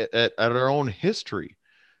 look at our own history.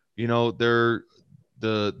 You know, the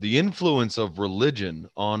influence of religion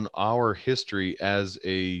on our history as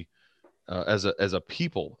a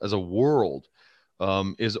people, as a world,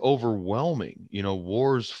 is overwhelming. You know,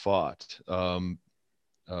 wars fought,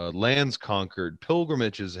 lands conquered,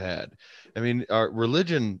 pilgrimages had. I mean, our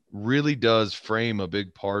religion really does frame a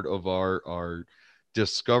big part of our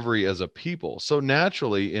discovery as a people. So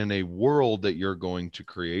naturally, in a world that you're going to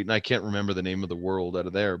create, and I can't remember the name of the world out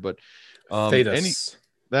of there, but Thetis.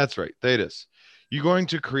 That's right, Thetis. You're going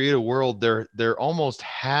to create a world. There almost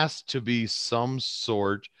has to be some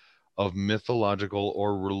sort of mythological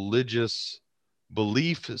or religious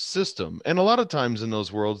belief system. And a lot of times in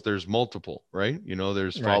those worlds, there's multiple, right? You know,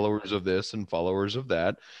 there's followers of this and followers of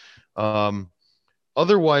that.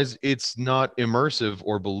 Otherwise, it's not immersive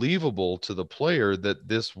or believable to the player that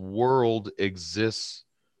this world exists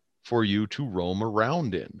for you to roam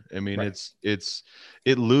around in. I mean,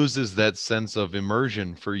 it loses that sense of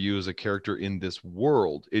immersion for you as a character in this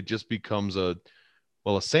world. It just becomes a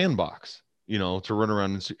sandbox, you know, to run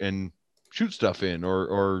around and shoot stuff in,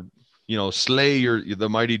 or you know, slay the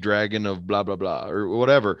mighty dragon of blah blah blah or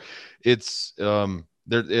whatever. It's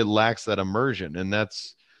it lacks that immersion, and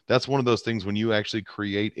that's one of those things when you actually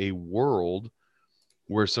create a world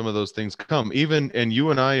where some of those things come. Even, and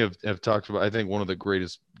you and I have talked about, I think, one of the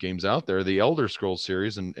greatest games out there, the Elder Scrolls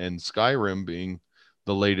series, and Skyrim being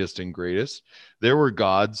the latest and greatest. There were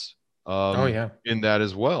gods in that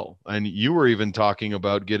as well. And you were even talking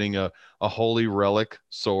about getting a holy relic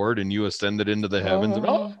sword, and you ascended into the heavens,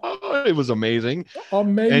 and it was amazing.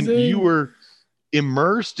 And you were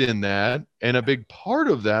immersed in that, and a big part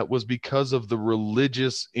of that was because of the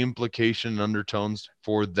religious implication and undertones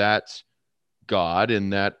for that god in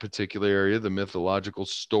that particular area, the mythological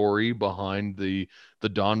story behind the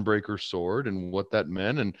Dawnbreaker sword and what that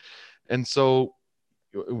meant. And so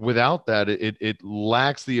without that, it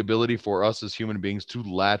lacks the ability for us as human beings to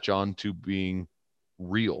latch on to being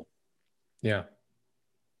real. Yeah.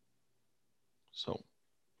 So,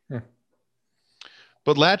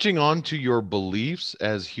 but latching on to your beliefs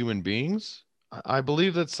as human beings, I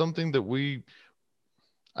believe that's something that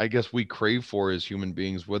I guess we crave for as human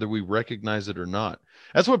beings, whether we recognize it or not.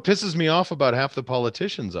 That's what pisses me off about half the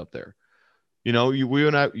politicians up there. You know,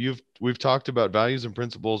 we've talked about values and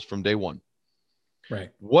principles from day one.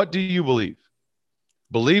 Right. What do you believe?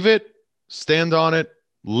 Believe it, stand on it,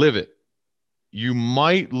 live it. You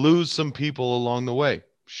might lose some people along the way.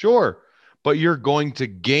 Sure. But you're going to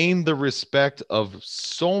gain the respect of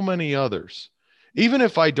so many others. Even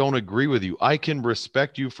if I don't agree with you, I can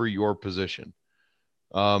respect you for your position.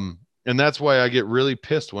 And that's why I get really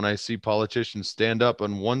pissed when I see politicians stand up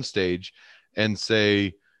on one stage and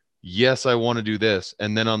say, yes, I want to do this.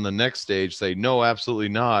 And then on the next stage say, no, absolutely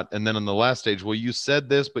not. And then on the last stage, well, you said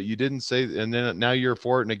this, but you didn't say, and then now you're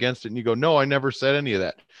for it and against it. And you go, no, I never said any of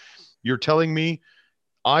that. You're telling me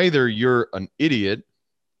either you're an idiot,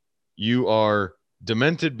 you are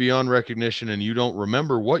demented beyond recognition, and you don't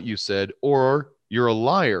remember what you said, or you're a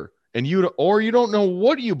liar. And you don't know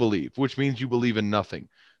what you believe, which means you believe in nothing.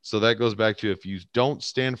 So that goes back to, if you don't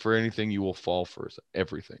stand for anything, you will fall for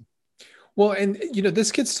everything. Well, and you know,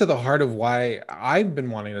 this gets to the heart of why I've been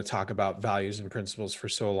wanting to talk about values and principles for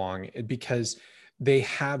so long, because they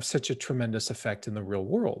have such a tremendous effect in the real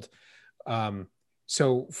world.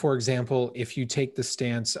 So, for example, if you take the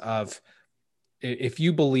stance of, if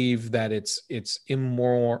you believe that it's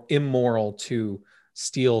immoral to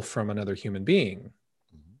steal from another human being,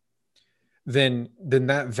 then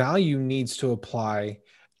that value needs to apply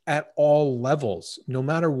at all levels, no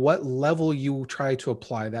matter what level you try to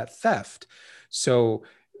apply that theft. So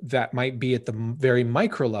that might be at the very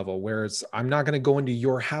micro level, where it's, I'm not going to go into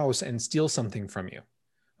your house and steal something from you.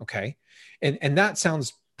 Okay. And that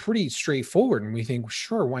sounds pretty straightforward. And we think,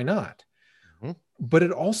 sure, why not? But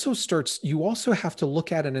it also starts, you also have to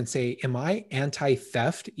look at it and say, am I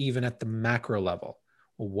anti-theft even at the macro level?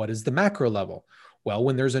 Well, what is the macro level? Well,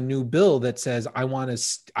 when there's a new bill that says, I want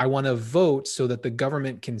to vote so that the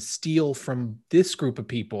government can steal from this group of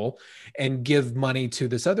people and give money to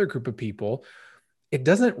this other group of people, it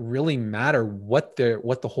doesn't really matter what the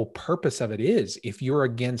whole purpose of it is. If you're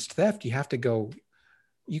against theft, you have to go,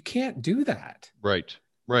 you can't do that. Right.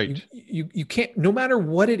 You can't, no matter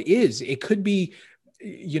what it is. It could be,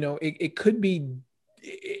 it could be,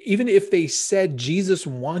 even if they said Jesus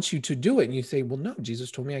wants you to do it and you say, well, no, Jesus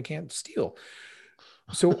told me I can't steal.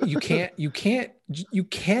 So you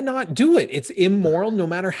cannot do it. It's immoral no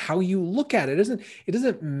matter how you look at it. It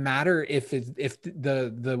doesn't matter if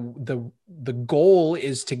the goal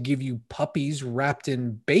is to give you puppies wrapped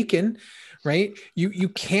in bacon, right? You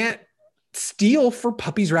can't steal for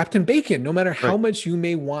puppies wrapped in bacon, no matter how much you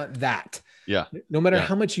may want that. Yeah. No matter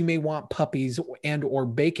how much you may want puppies and or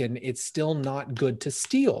bacon, it's still not good to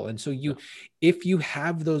steal. And so if you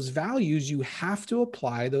have those values, you have to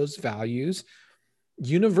apply those values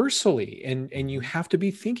universally. And you have to be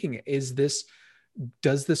thinking,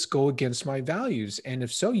 does this go against my values? And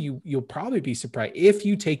if so, you'll probably be surprised if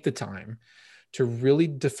you take the time to really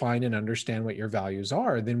define and understand what your values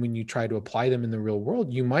are. Then when you try to apply them in the real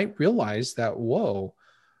world, you might realize that, whoa,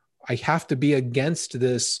 I have to be against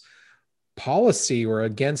this policy or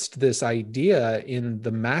against this idea in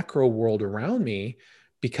the macro world around me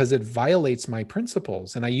because it violates my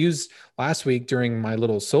principles. And I used last week during my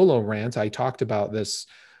little solo rant, I talked about this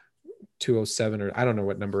 207, or I don't know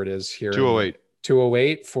what number it is here.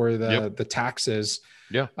 208 for the taxes.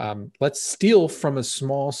 Yeah. Let's steal from a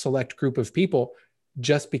small select group of people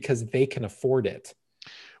just because they can afford it.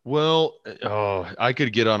 Well, I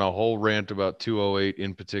could get on a whole rant about 208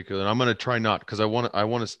 in particular, and I'm going to try not, because I want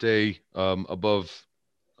to stay above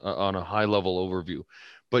on a high level overview.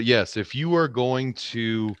 But yes, if you're going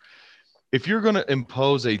to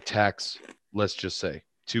impose a tax, let's just say,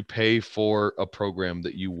 to pay for a program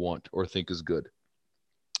that you want or think is good,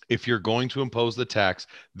 if you're going to impose the tax,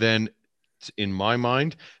 then in my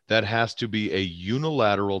mind, that has to be a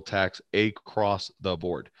unilateral tax across the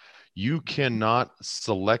board. You cannot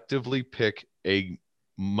selectively pick a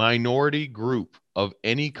minority group of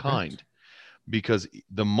any kind, because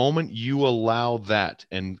the moment you allow that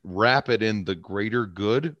and wrap it in the greater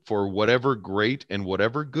good for whatever great and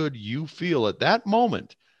whatever good you feel at that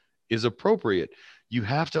moment is appropriate, you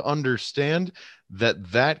have to understand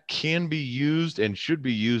that can be used and should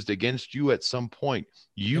be used against you at some point.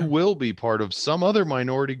 You will be part of some other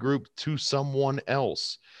minority group to someone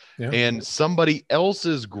else. And somebody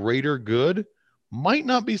else's greater good might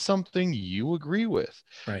not be something you agree with.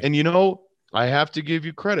 Right. And, I have to give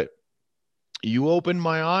you credit. You opened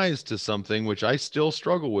my eyes to something which I still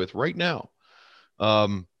struggle with right now,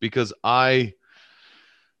 because I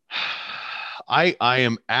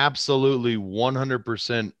am absolutely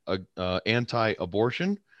 100%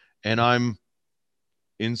 anti-abortion, and I'm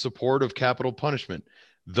in support of capital punishment.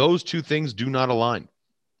 Those two things do not align.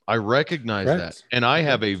 I recognize that. And I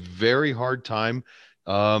have a very hard time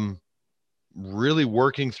really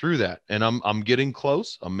working through that. And I'm getting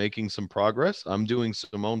close. I'm making some progress. I'm doing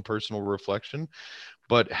some own personal reflection.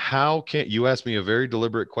 But how can you ask me a very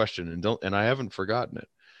deliberate question, and I haven't forgotten it.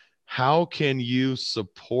 How can you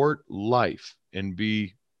support life and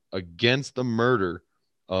be against the murder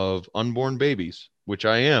of unborn babies, which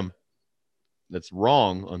I am? That's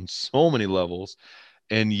wrong on so many levels.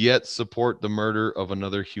 And yet support the murder of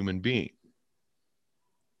another human being.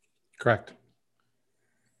 Correct.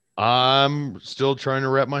 I'm still trying to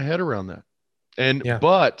wrap my head around that.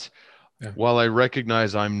 But while I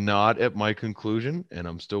recognize I'm not at my conclusion and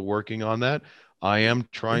I'm still working on that, I am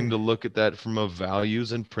trying to look at that from a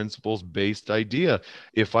values and principles based idea.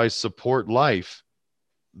 If I support life,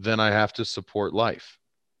 then I have to support life.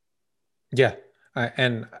 Yeah.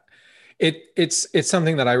 And it's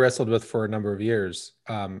something that I wrestled with for a number of years.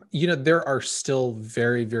 There are still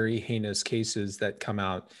very, very heinous cases that come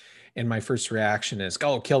out, and my first reaction is,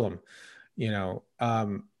 "Oh, kill them,"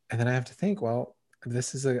 and then I have to think, well,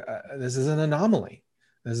 this is an anomaly.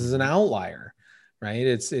 This is an outlier, right?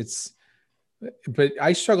 It's But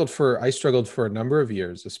I struggled for a number of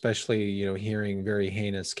years, especially, hearing very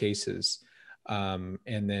heinous cases, and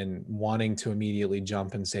then wanting to immediately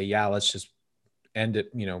jump and say, yeah, let's just end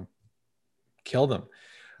it, kill them.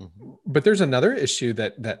 Mhm. But there's another issue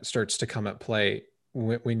that starts to come at play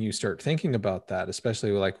when you start thinking about that,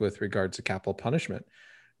 especially like with regards to capital punishment.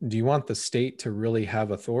 Do you want the state to really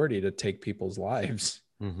have authority to take people's lives?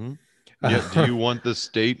 Mhm. Yeah. Do you want the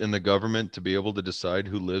state and the government to be able to decide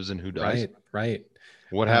who lives and who dies? Right, right.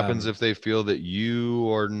 What happens Um, if they feel that you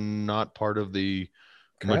are not part of the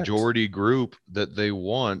correct, majority group that they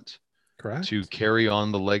want to correct. carry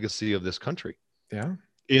on the legacy of this country Yeah.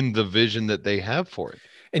 in the vision that they have for it?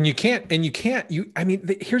 I mean,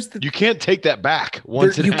 here's the You can't take that back there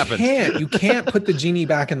once it you happens. can't put the genie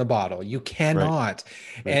back in the bottle. You Right. cannot.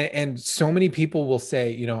 Right. And so many people will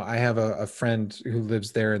say, I have a friend who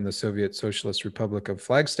lives there in the Soviet Socialist Republic of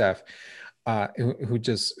Flagstaff,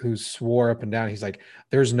 who swore up and down. He's like,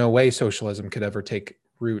 there's no way socialism could ever take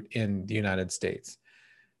root in the United States.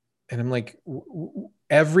 And I'm like,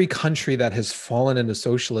 every country that has fallen into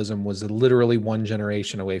socialism was literally one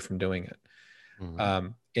generation away from doing it.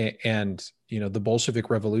 Mhm. And the Bolshevik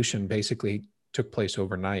Revolution basically took place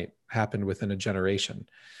overnight, happened within a generation.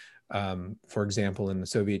 For example, in the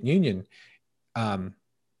Soviet Union, um,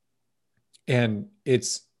 and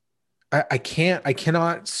I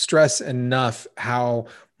cannot stress enough how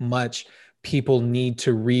much people need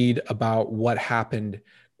to read about what happened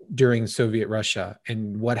during Soviet Russia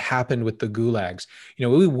and what happened with the gulags.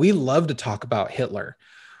 We love to talk about Hitler.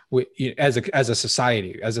 As a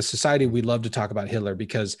society, we love to talk about Hitler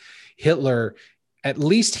because Hitler, at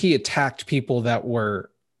least he attacked people that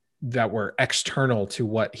were external to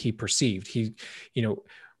what he perceived. You know,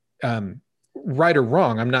 um, right or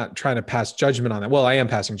wrong, I'm not trying to pass judgment on that. Well, I am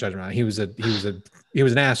passing judgment on it. He was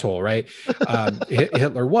an asshole, right?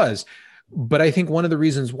 Hitler was. But I think one of the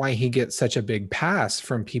reasons why he gets such a big pass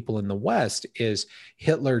from people in the West is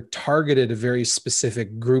Hitler targeted very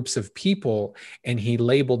specific groups of people, and he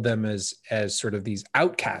labeled them as sort of these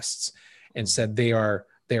outcasts, and said they are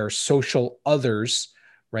social others,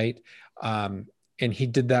 right? Um, and he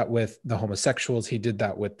did that with the homosexuals. He did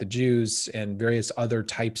that with the Jews and various other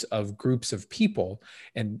types of groups of people,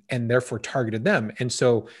 and therefore targeted them. And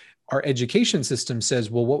so our education system says,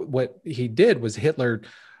 well, what he did was Hitler,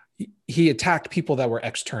 he attacked people that were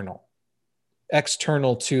external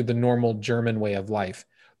to the normal German way of life.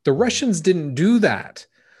 The Russians didn't do that.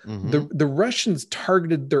 Mhm. The Russians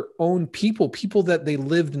targeted their own people that they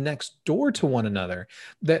lived next door to one another.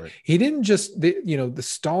 That Right. he didn't just, the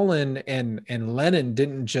Stalin and Lenin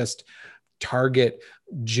didn't just target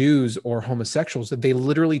Jews or homosexuals, that they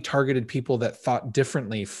literally targeted people that thought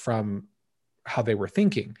differently from how they were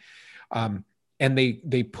thinking. And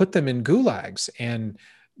they put them in gulags, and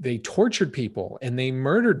they tortured people, and they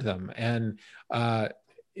murdered them. And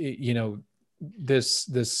you know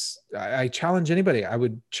this I challenge anybody. I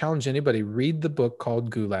would challenge anybody, read the book called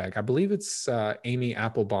Gulag. I believe it's Amy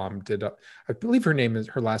Applebaum did. I believe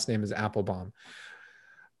her last name is Applebaum.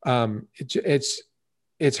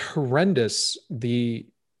 It's horrendous, the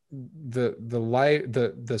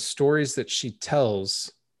stories that she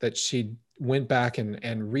tells, that she went back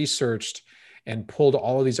and researched and pulled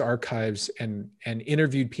all of these archives and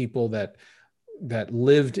interviewed people that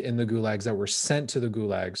lived in the gulags, that were sent to the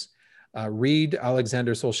gulags. Read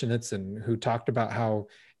Alexander Solzhenitsyn, who talked about how,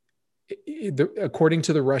 according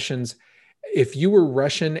to the Russians, if you were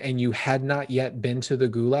Russian and you had not yet been to the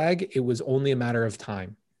gulag, it was only a matter of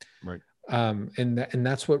time. Right. And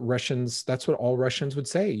that's what all Russians would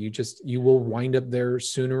say. You will wind up there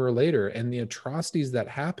sooner or later. And the atrocities that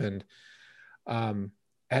happened,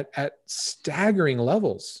 at staggering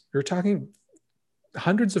levels. You're talking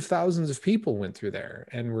hundreds of thousands of people went through there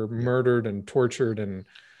and were murdered and tortured, and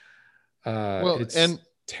it's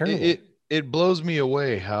terrible. It blows me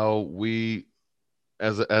away how we,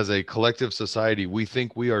 as a collective society, we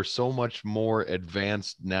think we are so much more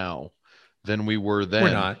advanced now than we were then.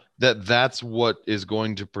 We're not. That's what is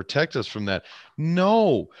going to protect us from that.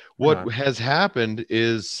 No, what has happened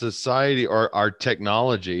is society, or our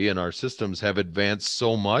technology and our systems have advanced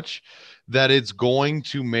so much that it's going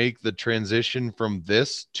to make the transition from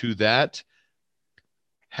this to that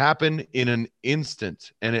happen in an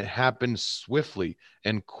instant, and it happened swiftly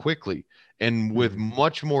and quickly and with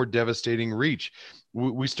much more devastating reach.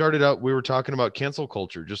 We started out, we were talking about cancel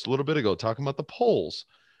culture just a little bit ago, talking about the polls,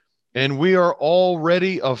 and we are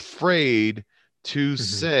already afraid to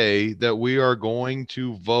say that we are going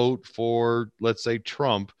to vote for, let's say,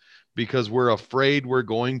 Trump, because we're afraid we're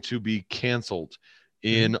going to be canceled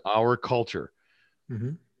in our culture.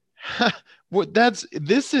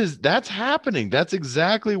 That's happening. That's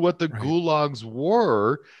exactly what the Right. gulags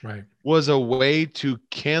were, Right. was a way to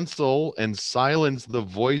cancel and silence the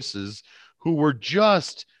voices who were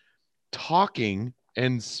just talking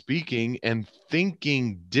and speaking and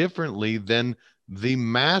thinking differently than the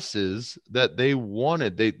masses that they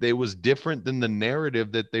wanted. They was different than the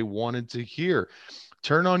narrative that they wanted to hear.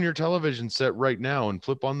 Turn on your television set right now and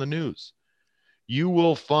flip on the news. You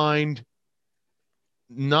will find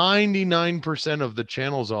 99% of the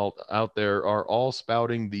channels out there are all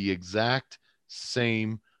spouting the exact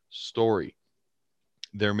same story.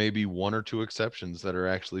 There may be one or two exceptions that are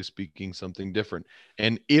actually speaking something different.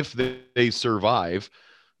 And if they survive,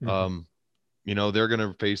 Mhm. they're going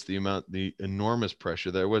to face the enormous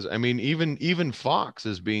pressure there was. I mean, even Fox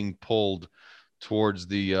is being pulled towards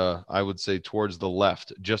I would say towards the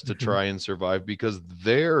left, just to Mhm. try and survive, because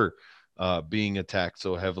they're being attacked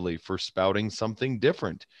so heavily for spouting something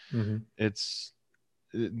different. Mhm. It's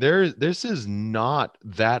this is not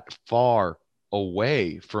that far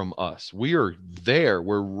away from us. We are there.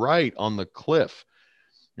 We're right on the cliff.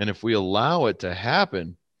 And if we allow it to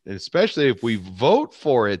happen, especially if we vote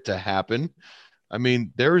for it to happen, I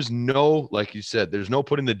mean, there is no, like you said, there's no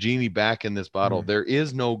putting the genie back in this bottle. Mm. There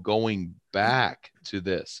is no going back to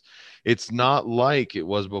this. It's not like it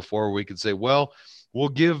was before. We could say, well, we'll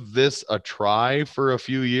give this a try for a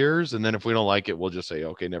few years. And then if we don't like it, we'll just say,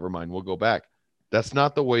 okay, never mind. We'll go back. That's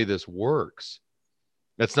not the way this works.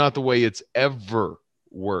 That's not the way it's ever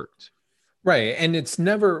worked. Right. And it's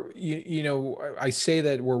never, I say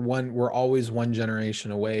that we're always one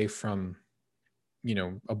generation away from,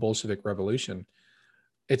 a Bolshevik revolution.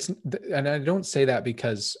 And I don't say that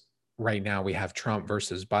because right now we have Trump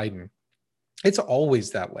versus Biden. It's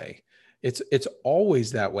always that way. It's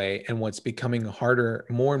always that way. And what's becoming harder,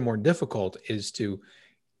 more and more difficult, is to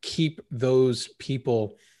keep those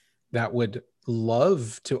people that would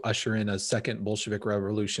love to usher in a second Bolshevik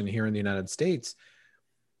revolution here in the United States.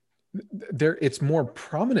 It's more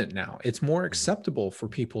prominent now. It's more acceptable for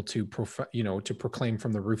people to to proclaim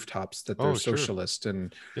from the rooftops that they're Sure. socialist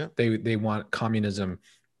and Yeah. they want communism.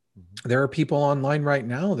 Mm-hmm. There are people online right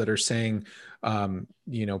now that are saying,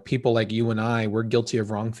 people like you and I, we're guilty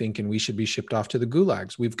of wrong thinking. We should be shipped off to the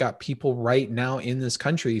gulags. We've got people right now in this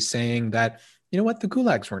country saying that, you know what, the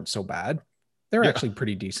gulags weren't so bad. They're actually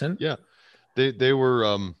pretty decent. Yeah. They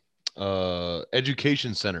were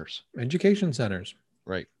education centers. Education centers.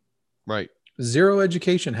 Right. Right. Zero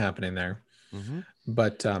education happening there. Mm-hmm.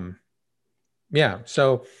 But yeah,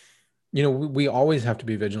 so we always have to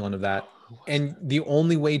be vigilant of that. And the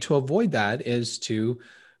only way to avoid that is to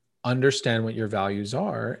understand what your values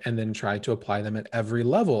are and then try to apply them at every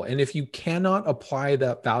level. And if you cannot apply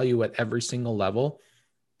that value at every single level,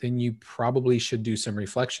 then you probably should do some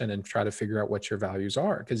reflection and try to figure out what your values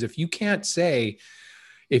are. Because if you can't say,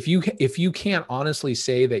 if you can't honestly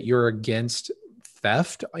say that you're against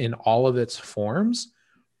theft in all of its forms,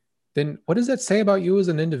 then what does that say about you as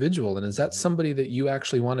an individual? And is that somebody that you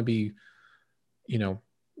actually want to be,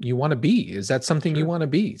 you want to be? Is that something you want to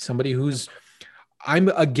be? Somebody who's, I'm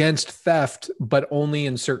against theft, but only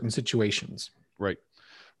in certain situations. Right.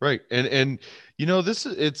 Right. And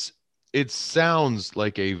it sounds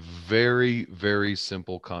like a very, very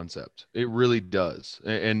simple concept. It really does.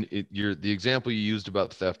 And the example you used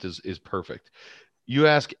about theft is perfect. You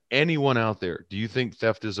ask anyone out there, do you think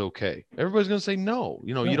theft is okay? Everybody's going to say no.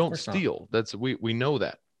 You don't steal. We know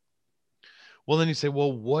that. Well, then you say,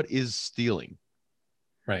 well, what is stealing?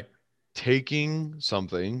 Right. Taking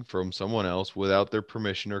something from someone else without their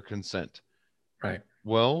permission or consent. Right.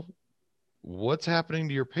 Well, what's happening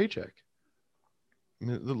to your paycheck? I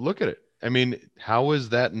mean, look at it. I mean, how is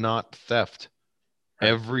that not theft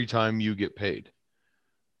every time you get paid?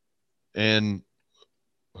 And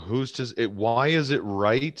why is it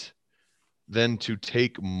right then to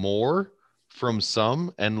take more from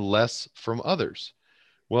some and less from others?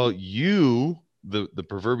 Well, the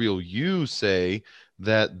proverbial you say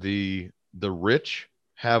that the rich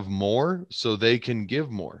have more so they can give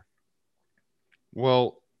more.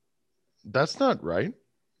 Well, that's not right.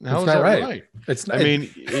 How is that right? It's not. I mean,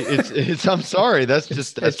 it's I'm sorry. That's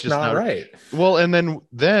just not right. Well, and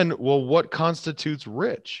then what constitutes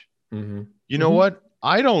rich? Mm-hmm. You know what?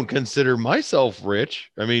 I don't consider myself rich.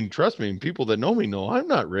 I mean, trust me, people that know me know I'm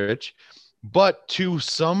not rich. But to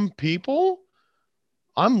some people,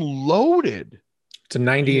 I'm loaded. To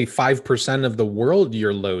 95% of the world,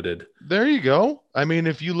 you're loaded. There you go. I mean,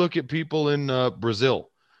 if you look at people in Brazil,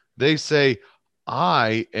 they say,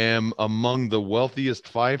 I am among the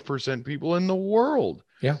wealthiest 5% people in the world.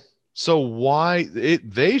 Yeah. So why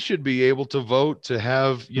they should be able to vote to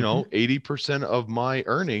have, 80% of my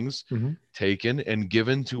earnings Mhm. taken and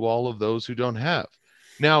given to all of those who don't have.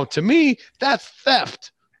 Now, to me, that's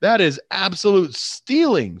theft. That is absolute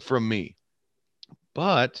stealing from me.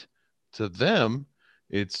 But to them,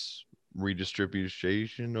 it's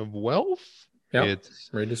redistribution of wealth. Yeah. It's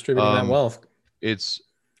Redistributing that wealth. it's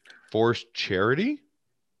forced charity.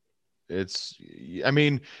 I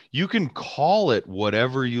mean, you can call it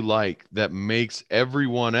whatever you like that makes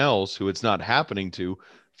everyone else who it's not happening to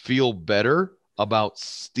feel better about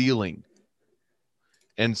stealing.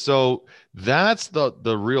 And so that's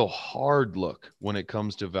the real hard look when it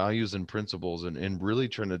comes to values and principles, and really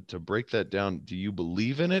trying to break that down. Do you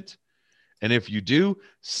believe in it? And if you do,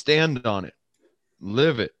 stand on it,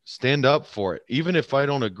 live it, stand up for it. Even if I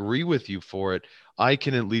don't agree with you for it, I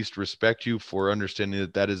can at least respect you for understanding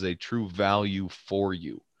that that is a true value for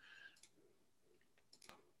you.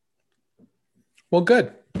 Well,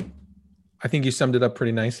 good. I think you summed it up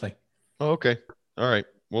pretty nicely. Oh, okay. All right.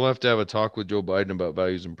 We'll have to have a talk with Joe Biden about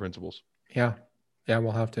values and principles. Yeah. Yeah,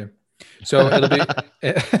 we'll have to. So it'll be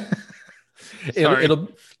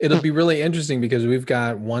it'll be really interesting because we've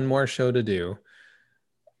got one more show to do,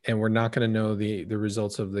 and we're not going to know the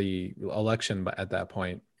results of the election at that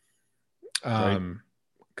point.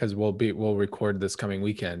 Because we'll record this coming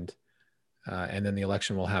weekend, and then the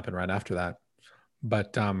election will happen right after that.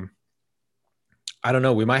 But I don't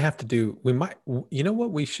know. We might have to do. We might. You know what?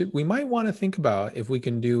 We might want to think about if we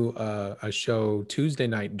can do a show Tuesday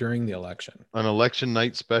night during the election, an election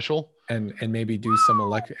night special, and maybe do some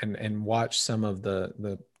and watch some of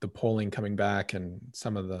the polling coming back and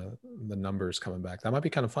some of the numbers coming back. That might be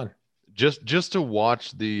kind of fun. Just to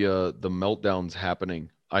watch the meltdowns happening,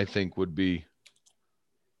 I think would be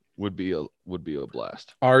a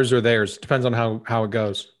blast. Ours or theirs, depends on how it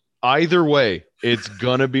goes. Either way, it's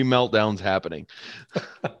gonna be meltdowns happening,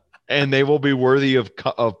 and they will be worthy of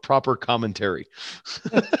proper commentary.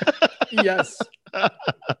 Yes.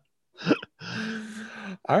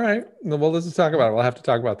 All right. Well, let's talk about it. We'll have to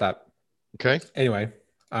talk about that. Okay. Anyway,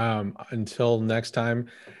 until next time,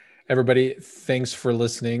 everybody, thanks for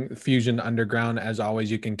listening. Fusion Underground, as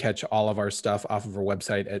always, you can catch all of our stuff off of our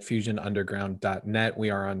website at fusionunderground.net.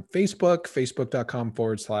 We are on Facebook,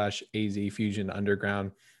 facebook.com/AZ Fusion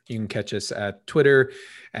Underground. You can catch us at Twitter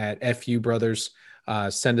at FU Brothers.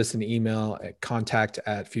 Send us an email at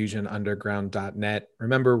contact@fusionunderground.net.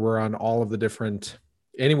 Remember, we're on all of the different,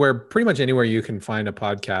 pretty much anywhere you can find a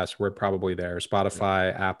podcast, we're probably there.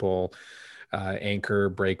 Spotify, Apple, Anchor,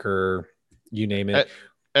 Breaker, you name it.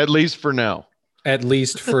 At least for now. At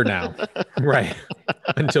least for now. Right.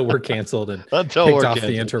 Until we're canceled and picked off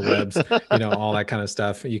the interwebs, all that kind of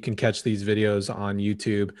stuff. You can catch these videos on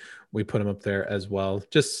YouTube. We put them up there as well.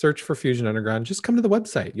 Just search for Fusion Underground. Just come to the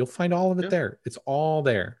website. You'll find all of it there. It's all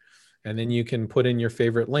there. And then you can put in your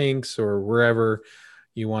favorite links or wherever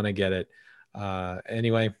you want to get it.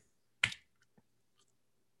 Anyway,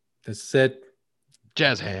 this is it.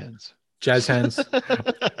 Jazz hands. Jazz hands.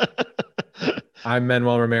 I'm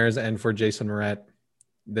Manuel Ramirez, and for Jason Moret,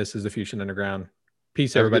 this is the Fusion Underground.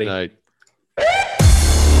 Peace, everybody. Good night.